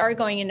 So I started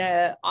going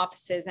into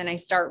offices and I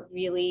start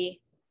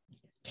really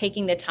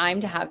taking the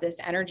time to have this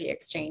energy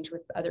exchange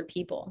with other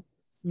people.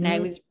 And I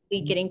was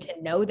really getting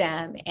to know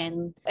them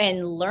and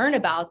learn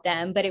about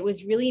them. But it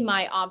was really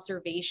my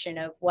observation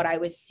of what I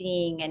was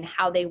seeing and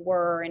how they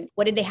were and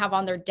what did they have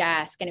on their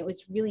desk. And it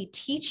was really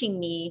teaching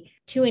me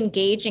to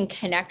engage and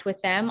connect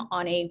with them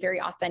on a very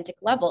authentic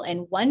level.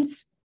 And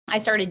once I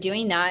started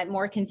doing that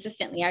more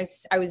consistently,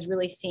 I was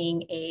really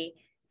seeing a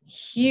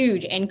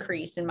huge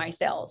increase in my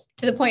sales,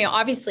 to the point,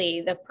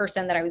 obviously, the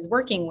person that I was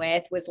working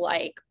with was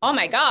like, oh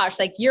my gosh,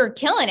 like, you're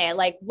killing it.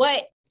 Like,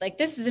 what? Like,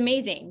 this is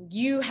amazing.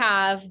 You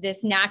have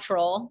this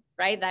natural,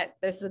 right? That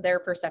this is their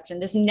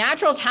perception, this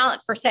natural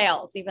talent for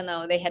sales, even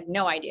though they had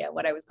no idea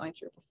what I was going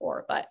through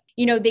before. But,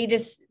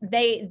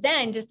 they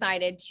then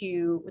decided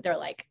they're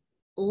like,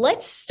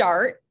 let's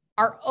start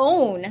our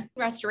own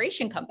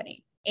restoration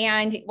company.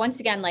 And once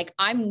again, like,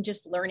 I'm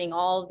just learning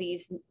all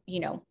these,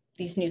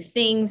 these new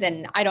things.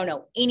 And I don't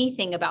know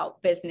anything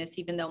about business,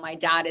 even though my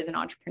dad is an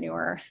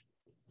entrepreneur.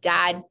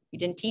 Dad, you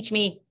didn't teach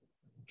me.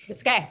 It's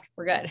okay.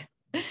 We're good.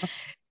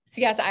 So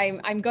yes,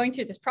 I'm going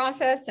through this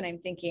process and I'm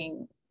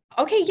thinking,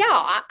 okay,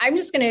 yeah, I'm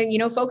just going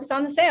to, focus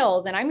on the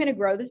sales and I'm going to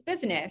grow this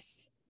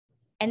business.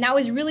 And that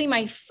was really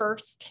my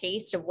first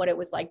taste of what it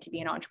was like to be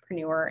an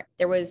entrepreneur.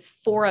 There was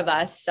 4 of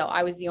us. So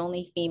I was the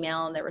only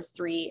female and there was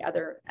 3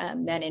 other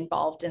men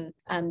involved in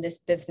this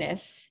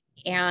business.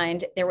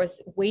 And there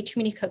was way too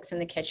many cooks in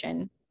the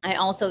kitchen. I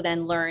also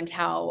then learned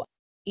how,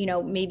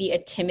 maybe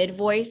a timid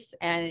voice,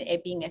 and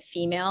it being a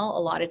female, a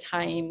lot of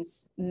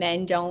times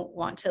men don't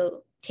want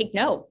to take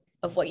note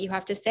of what you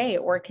have to say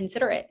or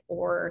consider it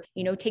or,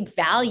 take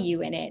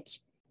value in it.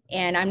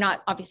 And I'm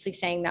not obviously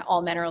saying that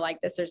all men are like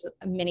this. There's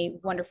many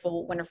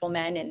wonderful, wonderful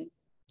men and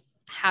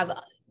have,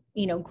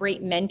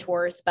 great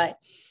mentors. But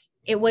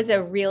it was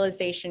a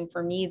realization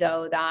for me,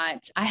 though,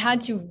 that I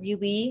had to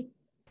really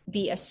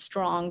be a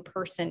strong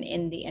person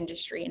in the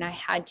industry. And I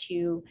had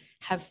to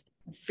have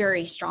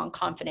very strong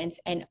confidence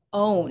and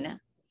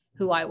own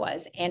who I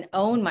was and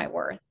own my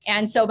worth.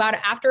 And so about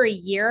after a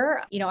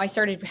year, I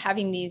started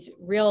having these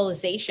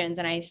realizations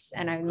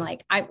and I'm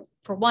like,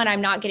 for one,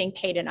 I'm not getting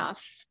paid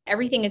enough.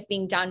 Everything is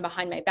being done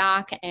behind my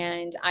back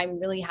and I'm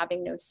really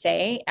having no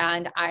say.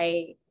 And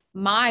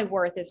my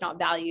worth is not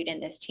valued in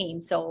this team.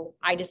 So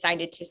I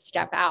decided to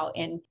step out.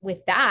 And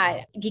with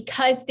that,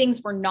 because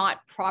things were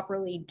not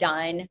properly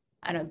done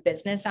on a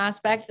business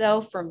aspect,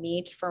 though, for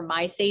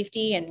my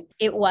safety, and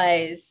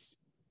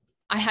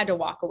I had to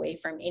walk away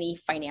from any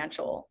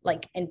financial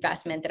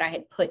investment that I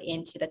had put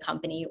into the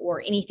company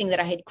or anything that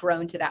I had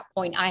grown to that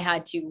point. I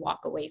had to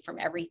walk away from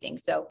everything.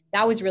 So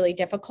that was really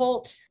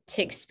difficult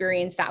to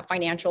experience that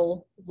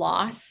financial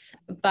loss.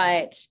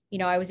 But,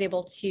 I was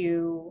able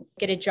to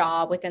get a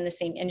job within the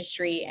same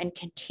industry and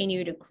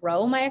continue to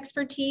grow my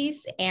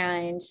expertise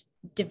and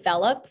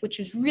develop, which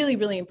was really,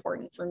 really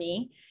important for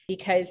me.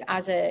 Because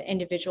as an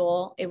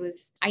individual,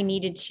 I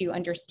needed to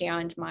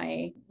understand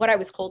what I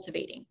was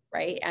cultivating,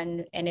 right?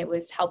 And it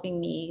was helping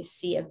me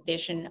see a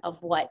vision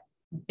of what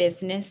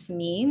business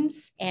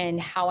means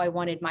and how I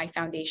wanted my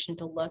foundation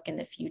to look in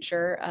the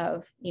future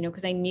of,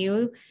 because I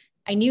knew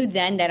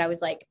then that I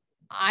was like,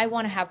 I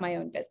want to have my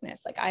own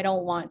business. Like, I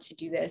don't want to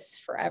do this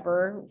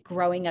forever,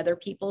 growing other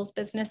people's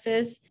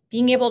businesses.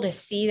 Being able to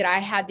see that I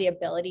had the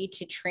ability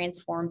to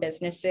transform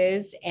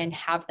businesses and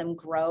have them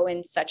grow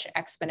in such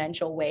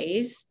exponential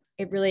ways,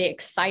 it really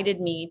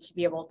excited me to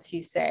be able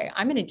to say,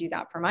 I'm going to do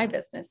that for my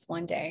business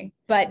one day.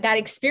 But that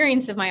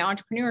experience of my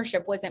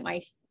entrepreneurship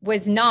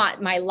was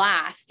not my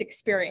last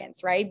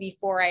experience, right?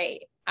 Before I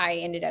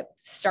ended up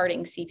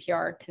starting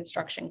CPR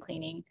construction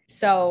cleaning.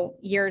 So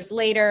years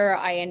later,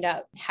 I end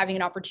up having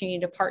an opportunity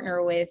to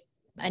partner with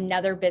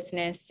another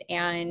business.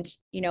 And,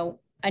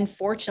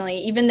 unfortunately,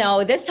 even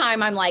though this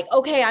time I'm like,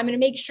 okay, I'm going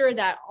to make sure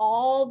that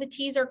all the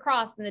T's are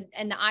crossed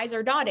and the I's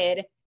are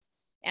dotted.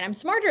 And I'm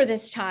smarter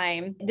this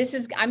time.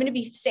 I'm going to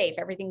be safe.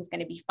 Everything's going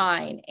to be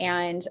fine.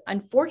 And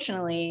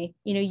unfortunately,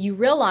 you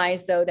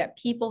realize, though, that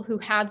people who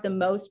have the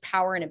most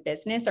power in a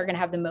business are going to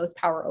have the most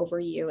power over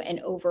you and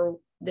over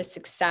the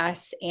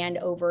success and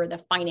over the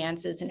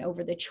finances and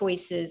over the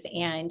choices.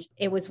 And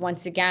it was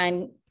once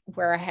again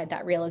where I had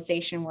that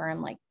realization where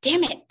I'm like,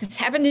 damn it, this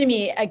happened to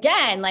me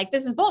again. Like,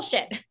 this is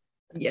bullshit.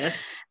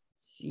 Yes.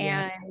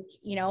 Yeah.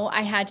 And,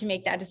 I had to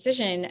make that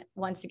decision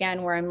once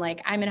again, where I'm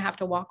like, I'm going to have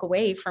to walk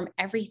away from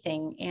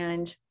everything.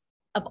 And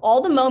of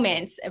all the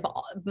moments of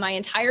my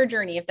entire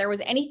journey, if there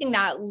was anything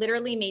that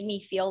literally made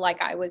me feel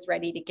like I was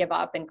ready to give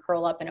up and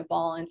curl up in a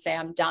ball and say,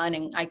 I'm done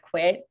and I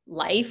quit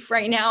life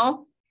right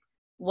now,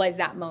 was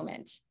that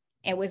moment.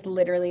 It was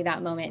literally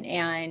that moment.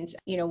 And,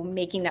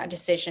 making that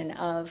decision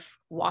of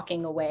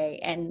walking away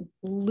and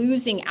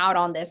losing out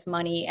on this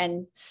money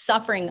and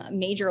suffering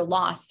major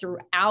loss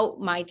throughout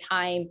my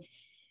time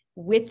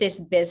with this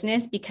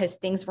business because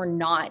things were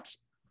not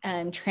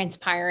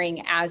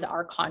transpiring as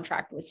our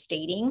contract was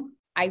stating.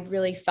 I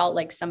really felt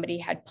like somebody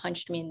had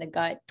punched me in the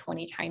gut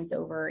 20 times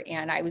over.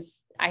 And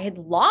I had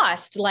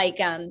lost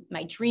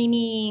my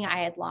dreaming.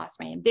 I had lost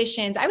my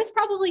ambitions. I was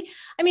probably,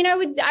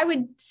 I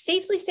would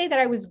safely say that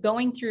I was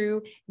going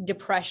through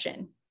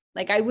depression.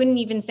 Like, I wouldn't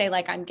even say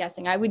I'm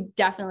guessing. I would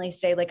definitely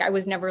say I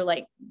was never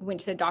went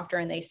to the doctor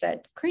and they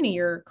said, Karina,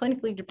 you're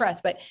clinically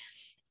depressed, but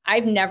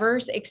I've never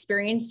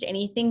experienced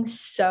anything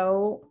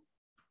so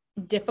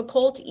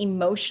difficult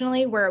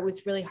emotionally where it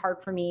was really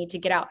hard for me to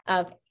get out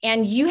of.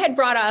 And you had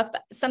brought up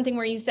something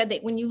where you said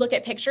that when you look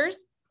at pictures,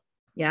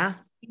 yeah,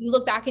 you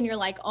look back and you're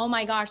like, oh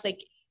my gosh,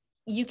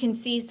 you can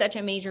see such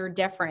a major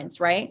difference,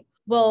 right?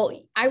 Well,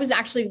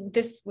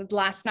 this was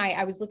last night,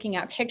 I was looking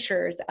at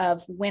pictures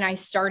of when I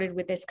started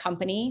with this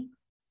company.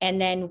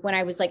 And then when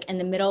I was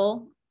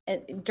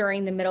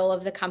during the middle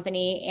of the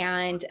company,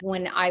 and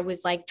when I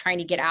was trying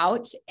to get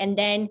out. And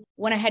then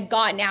when I had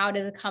gotten out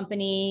of the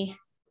company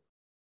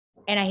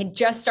and I had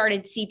just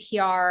started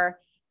CPR,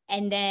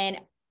 and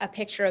then a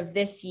picture of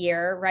this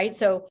year, right?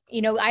 So,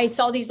 I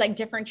saw these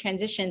different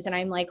transitions and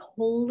I'm like,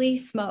 holy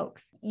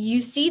smokes,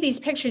 you see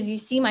these pictures, you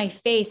see my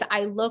face.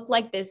 I look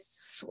like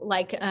this,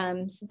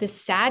 this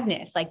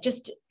sadness,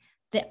 just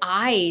the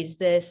eyes,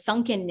 the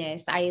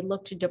sunkenness. I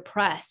looked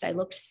depressed. I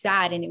looked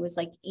sad, and it was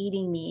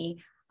eating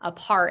me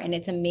apart. And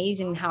it's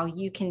amazing how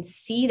you can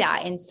see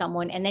that in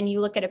someone. And then you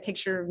look at a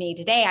picture of me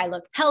today, I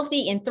look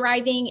healthy and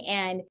thriving,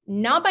 and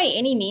not by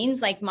any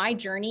means, my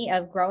journey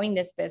of growing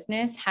this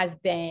business has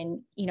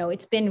been,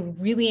 it's been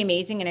really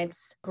amazing and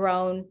it's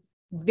grown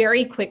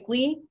very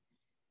quickly.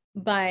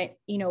 But,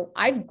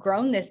 I've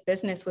grown this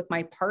business with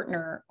my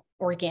partner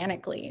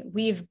organically.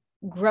 We've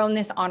grown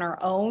this on our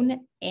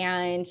own,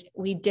 and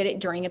we did it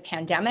during a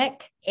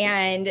pandemic,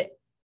 and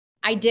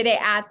I did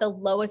it at the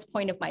lowest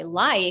point of my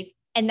life.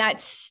 And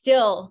that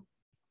still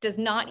does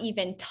not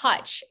even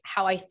touch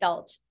how I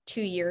felt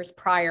 2 years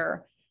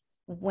prior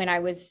when I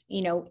was,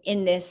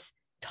 in this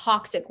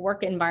toxic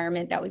work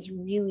environment that was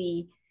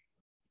really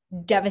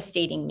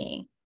devastating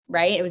me,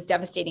 right? It was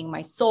devastating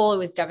my soul. It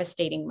was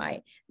devastating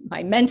my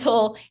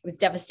mental. It was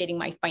devastating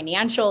my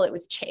financial. It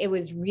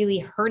was really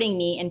hurting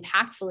me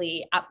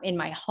impactfully up in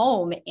my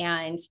home.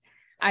 And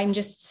I'm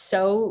just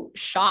so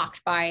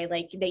shocked by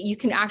that you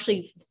can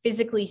actually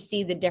physically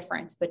see the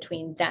difference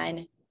between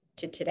then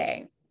to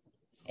today.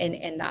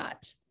 And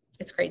that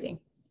it's crazy.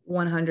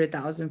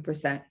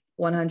 100,000%.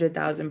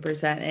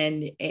 100,000%.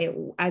 And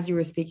as you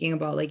were speaking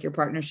about your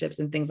partnerships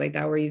and things like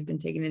that, where you've been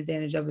taken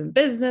advantage of in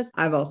business,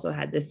 I've also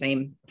had the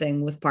same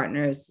thing with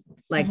partners,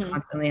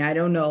 constantly. I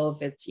don't know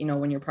if it's,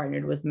 when you're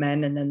partnered with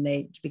men and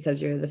then because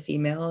you're the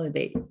female,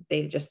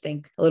 they just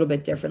think a little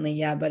bit differently.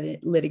 Yeah. But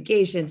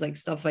litigations,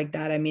 stuff like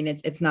that.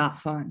 It's not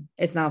fun.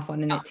 It's not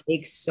fun. And it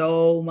takes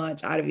so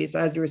much out of you. So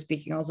as you were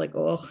speaking, I was like,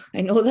 oh,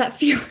 I know that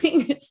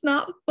feeling. It's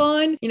not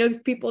fun.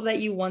 It's people that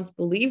you once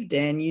believed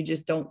in, you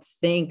just don't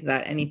think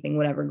that anything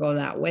would ever go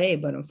that way,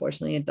 but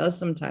unfortunately it does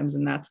sometimes.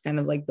 And that's kind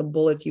of the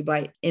bullets you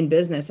bite in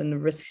business and the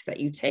risks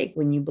that you take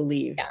when you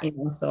believe.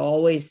 So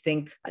always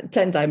think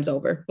 10 times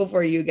over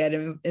before you get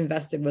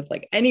invested with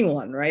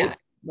anyone, right?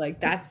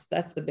 That's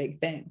the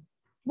big thing.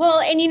 Well,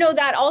 and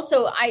that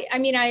also,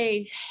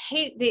 I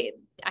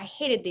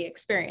hated the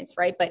experience,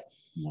 right? But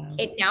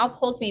it now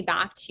pulls me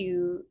back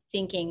to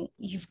thinking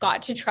you've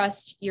got to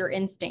trust your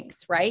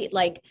instincts, right?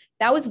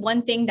 That was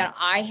one thing that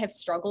I have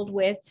struggled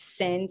with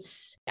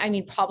since,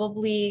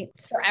 probably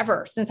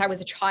forever, since I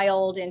was a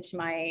child into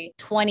my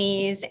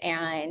 20s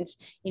and,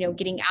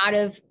 getting out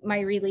of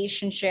my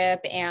relationship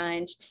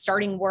and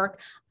starting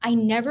work. I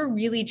never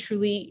really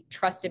truly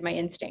trusted my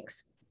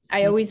instincts.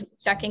 I always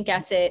second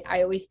guess it.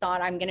 I always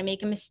thought I'm going to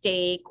make a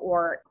mistake,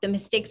 or the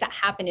mistakes that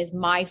happen is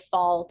my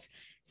fault.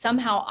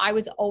 Somehow I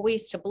was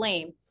always to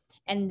blame.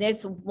 And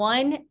this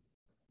one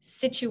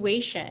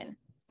situation,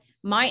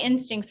 my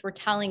instincts were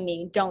telling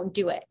me, don't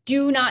do it.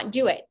 Do not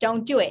do it.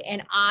 Don't do it.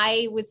 And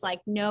I was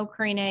like, no,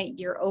 Karina,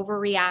 you're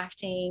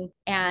overreacting.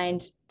 And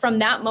from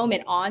that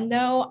moment on,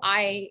 though,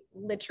 I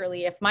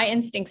literally, if my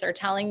instincts are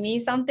telling me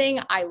something,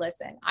 I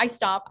listen. I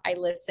stop, I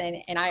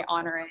listen, and I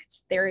honor it.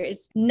 There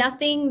is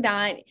nothing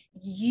that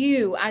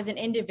you as an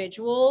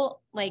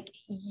individual,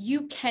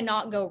 you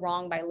cannot go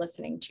wrong by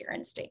listening to your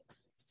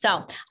instincts.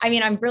 So,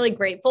 I'm really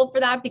grateful for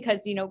that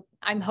because,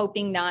 I'm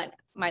hoping that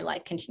my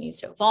life continues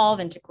to evolve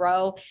and to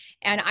grow.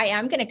 And I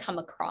am going to come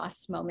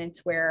across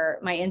moments where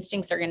my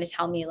instincts are going to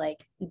tell me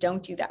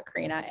don't do that,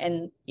 Karina.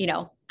 And,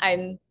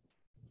 I'm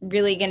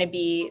really going to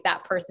be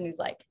that person who's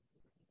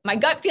my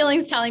gut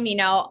feelings telling me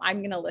no, I'm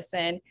going to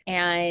listen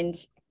and,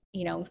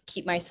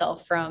 keep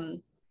myself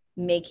from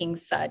making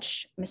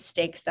such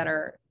mistakes that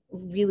are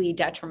really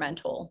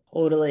detrimental.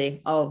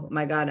 Totally. Oh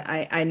my God.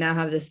 I now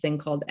have this thing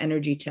called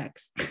energy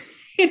checks.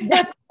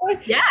 Yes.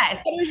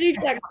 Energy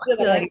checks.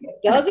 I'm like,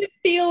 does it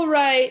feel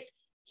right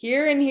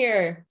here and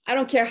here? I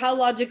don't care how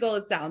logical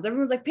it sounds.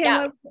 Everyone's like,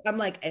 Pam, Yeah. I'm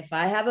like, if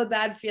I have a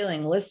bad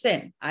feeling,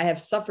 listen, I have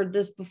suffered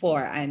this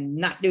before. I'm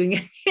not doing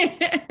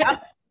it.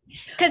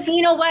 Because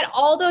you know what?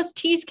 All those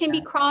T's can be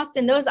crossed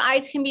and those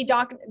I's can be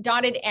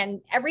dotted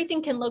and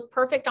everything can look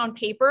perfect on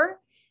paper.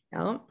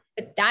 No.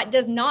 But that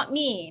does not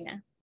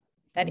mean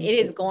that it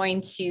is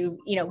going to,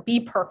 be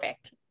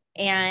perfect.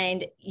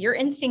 And your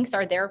instincts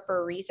are there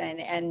for a reason.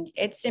 And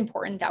it's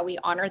important that we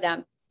honor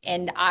them.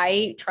 And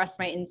I trust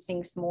my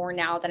instincts more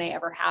now than I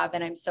ever have.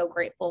 And I'm so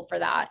grateful for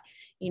that,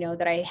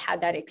 that I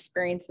had that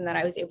experience and that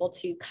I was able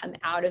to come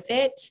out of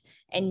it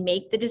and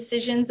make the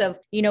decisions of,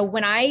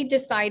 when I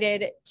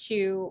decided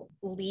to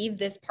leave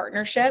this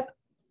partnership,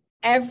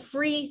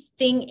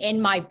 everything in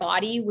my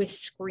body was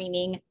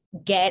screaming,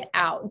 get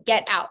out,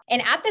 get out.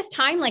 And at this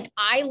time, like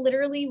I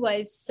literally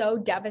was so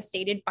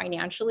devastated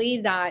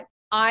financially that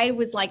I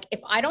was like, if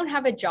I don't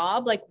have a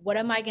job, like, what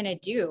am I going to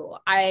do?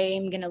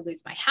 I'm going to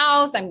lose my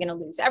house. I'm going to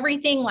lose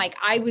everything. Like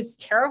I was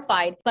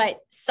terrified, but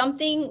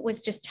something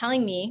was just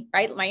telling me,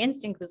 right? My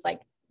instinct was like,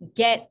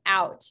 get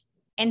out.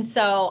 And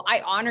so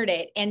I honored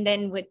it. And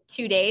then with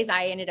 2 days,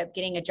 I ended up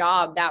getting a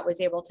job that was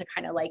able to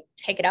kind of like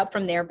pick it up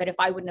from there. But if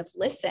I wouldn't have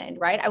listened,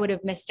 right, I would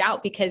have missed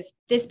out because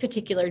this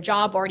particular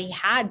job already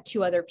had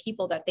 2 other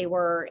people that they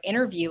were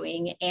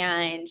interviewing.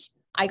 And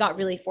I got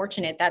really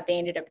fortunate that they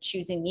ended up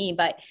choosing me.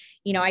 But,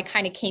 I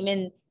kind of came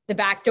in the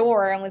back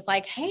door and was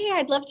like, hey,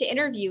 I'd love to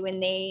interview.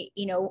 And they,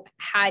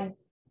 had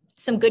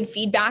some good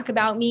feedback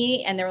about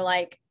me. And they were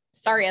like,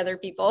 sorry, other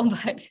people,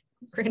 but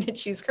we're going to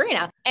choose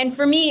Karina. And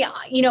for me,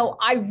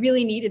 I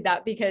really needed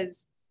that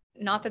because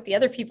not that the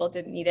other people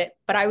didn't need it,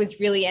 but I was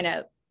really in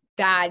a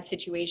bad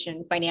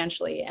situation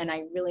financially and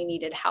I really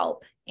needed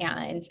help.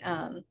 And,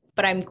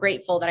 but I'm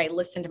grateful that I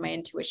listened to my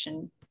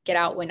intuition, get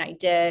out when I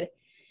did.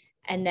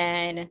 And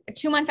then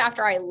 2 months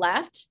after I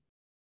left,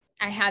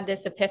 I had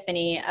this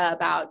epiphany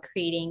about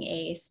creating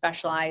a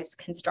specialized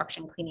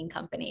construction cleaning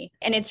company.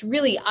 And it's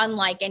really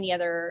unlike any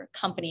other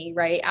company,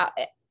 right,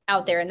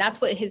 out there. And that's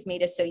what has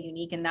made us so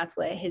unique. And that's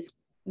what has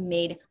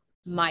made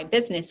my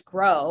business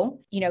grow,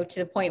 to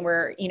the point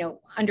where,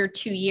 under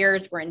 2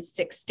 years, we're in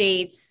 6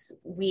 states.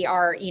 We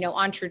are,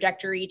 on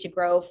trajectory to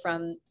grow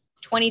from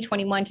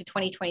 2021 to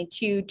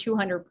 2022,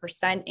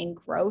 200% in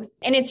growth.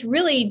 And it's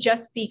really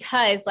just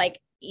because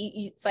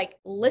it's like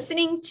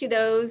listening to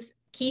those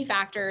key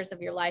factors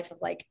of your life of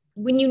like,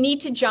 when you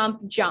need to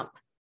jump.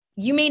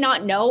 You may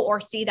not know or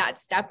see that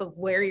step of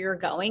where you're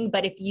going,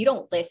 but if you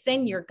don't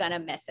listen, you're going to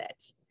miss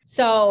it.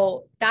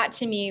 So that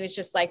to me was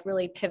just like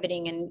really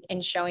pivoting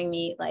and showing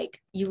me like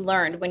you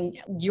learned when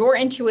your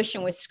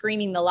intuition was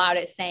screaming the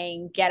loudest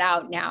saying, get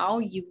out now,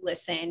 you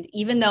listened,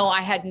 even though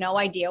I had no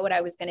idea what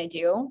I was going to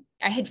do.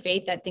 I had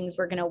faith that things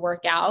were going to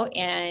work out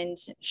and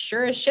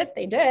sure as shit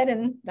they did.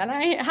 And then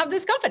I have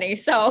this company.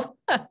 So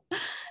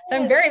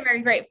I'm very,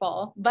 very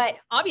grateful, but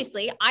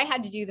obviously I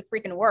had to do the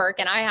freaking work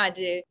and I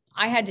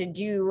had to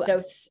do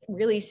those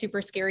really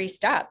super scary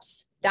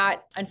steps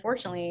that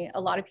unfortunately a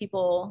lot of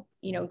people,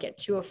 get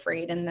too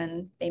afraid and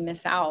then they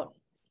miss out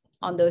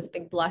on those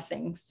big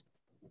blessings.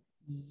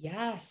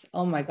 Yes.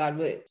 Oh my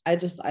God. I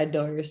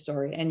adore your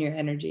story and your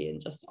energy and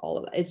just all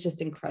of it. It's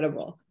just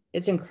incredible.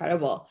 It's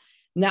incredible.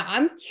 Now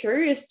I'm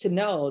curious to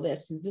know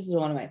this, because this is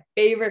one of my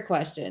favorite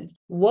questions.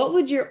 What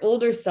would your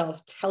older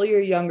self tell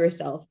your younger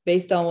self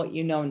based on what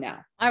you know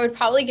now? I would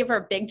probably give her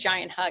a big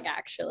giant hug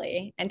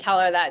actually, and tell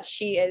her that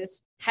she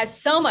has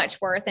so much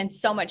worth and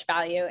so much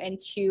value, and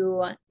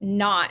to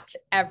not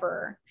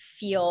ever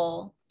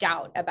feel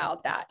doubt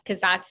about that, because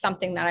that's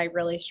something that I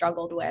really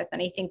struggled with.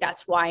 And I think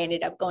that's why I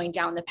ended up going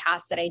down the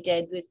paths that I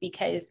did, was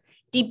because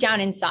deep down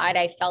inside,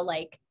 I felt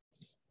like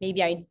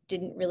maybe I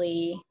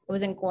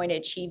wasn't going to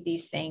achieve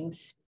these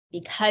things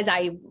because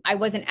I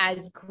wasn't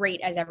as great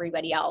as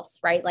everybody else,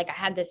 right? Like I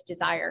had this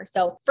desire.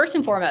 So first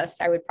and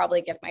foremost, I would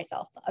probably give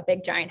myself a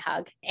big giant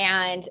hug.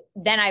 And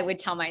then I would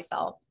tell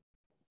myself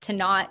to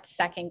not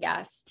second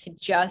guess, to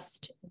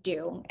just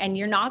do. And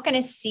you're not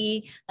going to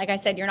see, like I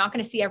said, you're not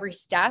going to see every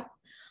step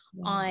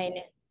on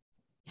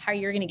how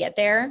you're going to get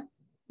there.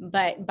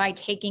 But by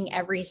taking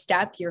every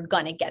step, you're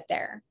going to get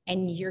there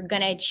and you're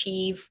going to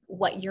achieve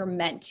what you're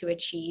meant to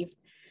achieve.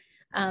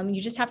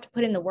 You just have to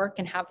put in the work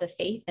and have the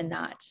faith in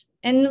that.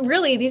 And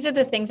really, these are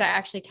the things I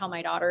actually tell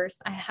my daughters.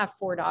 I have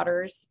 4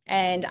 daughters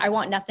and I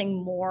want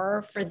nothing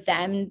more for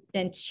them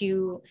than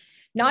to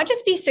not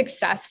just be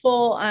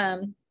successful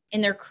in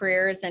their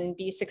careers and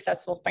be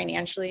successful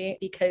financially,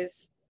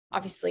 because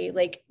obviously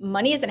like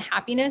money isn't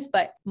happiness,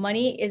 but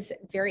money is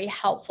very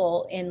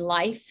helpful in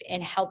life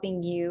and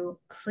helping you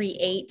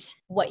create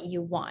what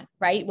you want,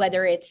 right?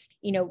 Whether it's,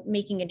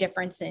 making a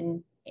difference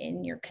in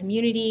your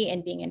community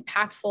and being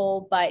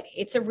impactful, but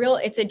it's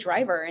a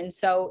driver. And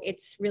so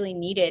it's really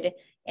needed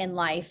in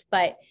life.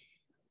 But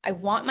I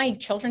want my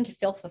children to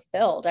feel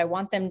fulfilled. I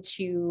want them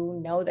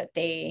to know that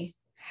they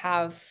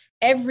have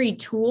every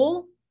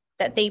tool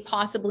that they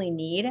possibly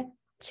need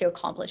to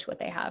accomplish what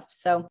they have.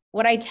 So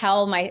what I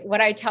tell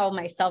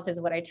myself is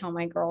what I tell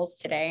my girls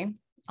today,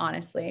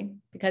 honestly,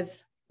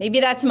 because maybe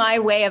that's my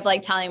way of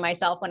like telling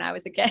myself when I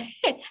was a kid.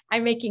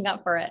 I'm making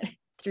up for it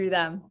through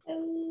them. I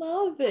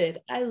love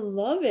it. I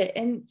love it.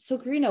 And so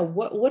Karina,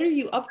 what are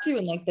you up to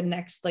in like the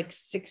next like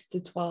 6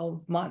 to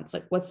 12 months?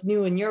 Like what's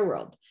new in your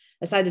world?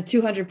 Aside the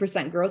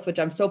 200% growth, which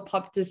I'm so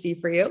pumped to see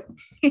for you.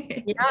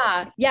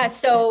 Yeah.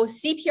 So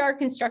CPR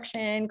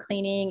construction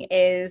cleaning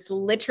is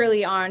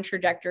literally on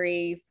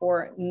trajectory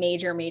for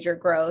major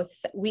growth.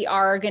 We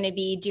are going to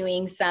be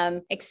doing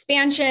some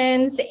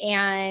expansions,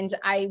 and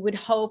I would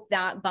hope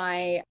that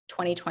by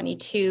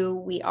 2022,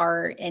 we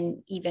are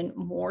in even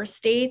more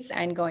states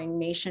and going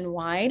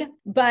nationwide.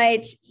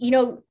 But,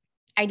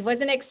 I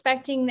wasn't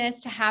expecting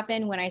this to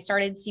happen when I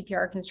started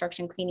CPR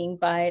construction cleaning,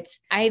 but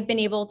I've been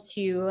able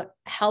to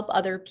help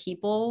other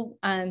people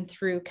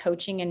through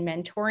coaching and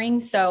mentoring.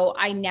 So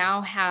I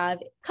now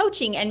have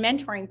coaching and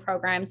mentoring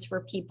programs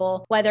for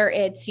people, whether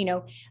it's,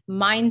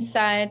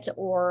 mindset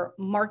or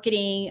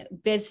marketing,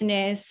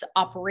 business,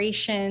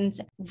 operations,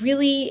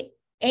 really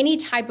any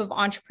type of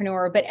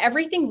entrepreneur, but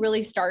everything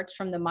really starts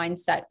from the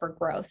mindset for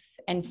growth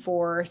and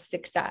for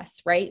success,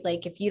 right?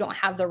 Like if you don't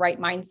have the right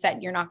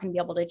mindset, you're not going to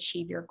be able to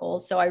achieve your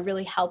goals. So I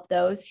really help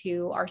those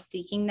who are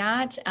seeking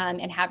that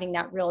and having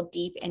that real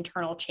deep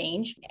internal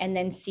change and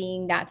then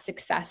seeing that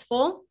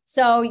successful.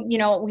 So,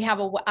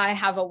 I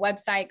have a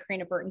website,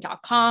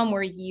 karinaburton.com,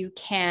 where you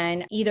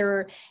can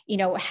either,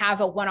 have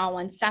a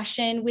one-on-one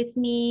session with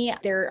me.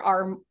 There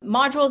are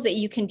modules that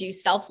you can do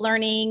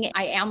self-learning.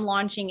 I am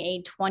launching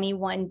a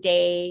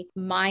 21-day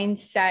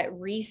mindset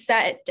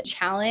reset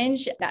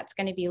challenge that's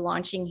going to be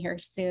launching here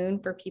soon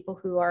for people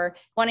who are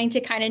wanting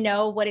to kind of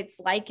know what it's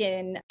like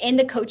in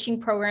the coaching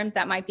programs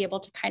that might be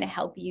able to kind of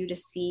help you to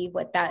see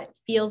what that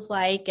feels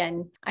like.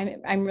 And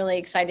I'm really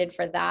excited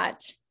for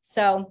that.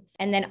 So,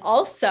 and then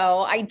also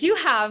I do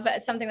have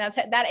something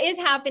that is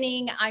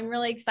happening. I'm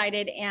really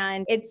excited.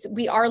 And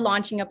we are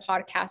launching a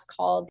podcast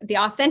called The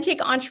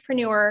Authentic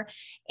Entrepreneur.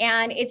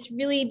 And it's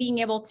really being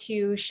able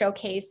to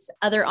showcase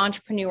other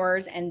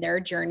entrepreneurs and their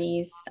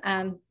journeys,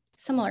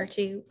 similar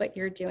to what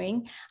you're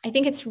doing. I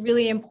think it's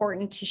really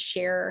important to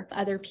share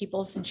other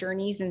people's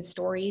journeys and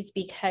stories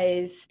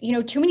because,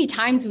 too many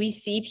times we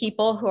see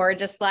people who are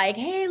just like,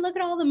 hey, look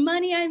at all the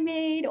money I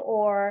made,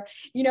 or,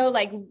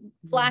 like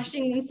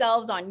flashing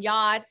themselves on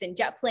yachts and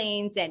jet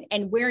planes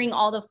and wearing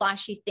all the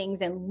flashy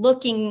things and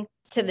looking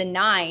to the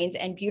nines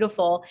and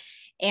beautiful.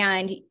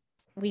 And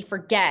we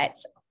forget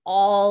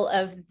all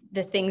of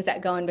the things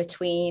that go in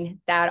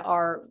between that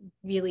are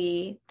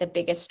really the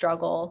biggest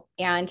struggle,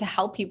 and to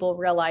help people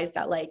realize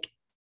that, like,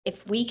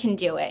 if we can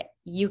do it,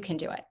 you can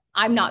do it.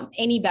 I'm not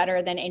any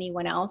better than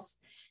anyone else.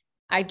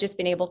 I've just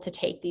been able to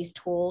take these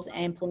tools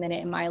and implement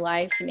it in my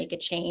life to make a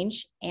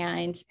change.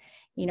 And,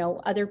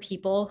 other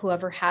people,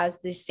 whoever has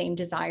this same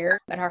desire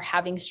that are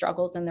having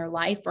struggles in their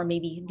life, or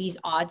maybe these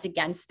odds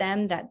against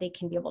them, that they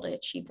can be able to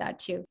achieve that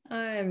too.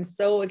 I'm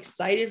so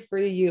excited for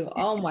you.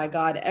 Oh my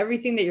God.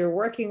 Everything that you're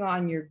working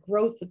on, your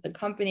growth with the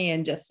company,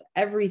 and just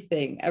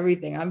everything.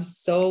 I'm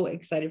so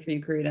excited for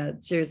you, Karina.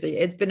 Seriously,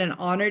 it's been an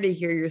honor to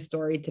hear your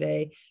story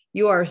today.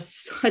 You are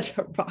such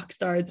a rock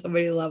star at so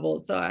many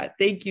levels. So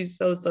thank you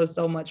so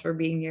much for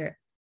being here.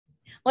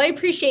 Well, I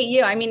appreciate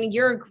you. I mean,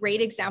 you're a great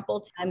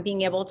example to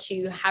being able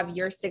to have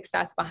your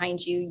success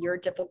behind you, your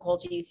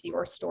difficulties,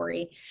 your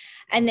story.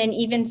 And then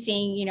even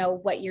seeing,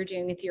 what you're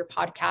doing with your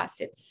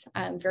podcast, it's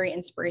very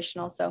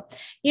inspirational. So,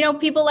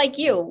 people like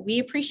you, we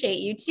appreciate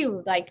you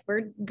too. Like,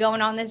 we're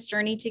going on this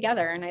journey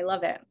together, and I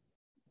love it.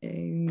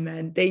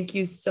 Amen. Thank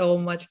you so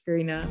much,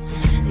 Karina.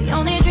 The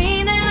only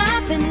dream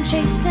that I've been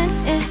chasing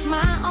is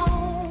my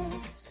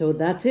own. So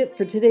that's it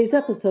for today's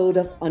episode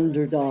of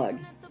Underdog.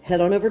 Head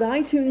on over to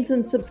iTunes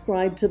and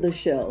subscribe to the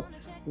show.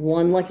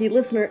 One lucky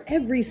listener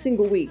every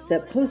single week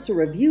that posts a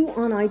review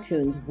on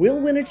iTunes will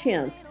win a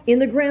chance in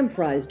the grand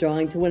prize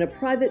drawing to win a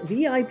private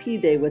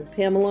VIP day with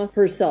Pamela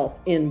herself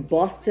in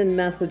Boston,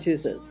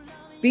 Massachusetts.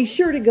 Be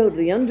sure to go to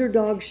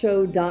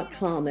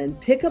theunderdogshow.com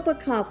and pick up a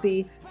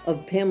copy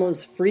of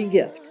Pamela's free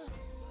gift.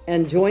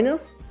 And join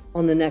us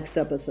on the next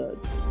episode.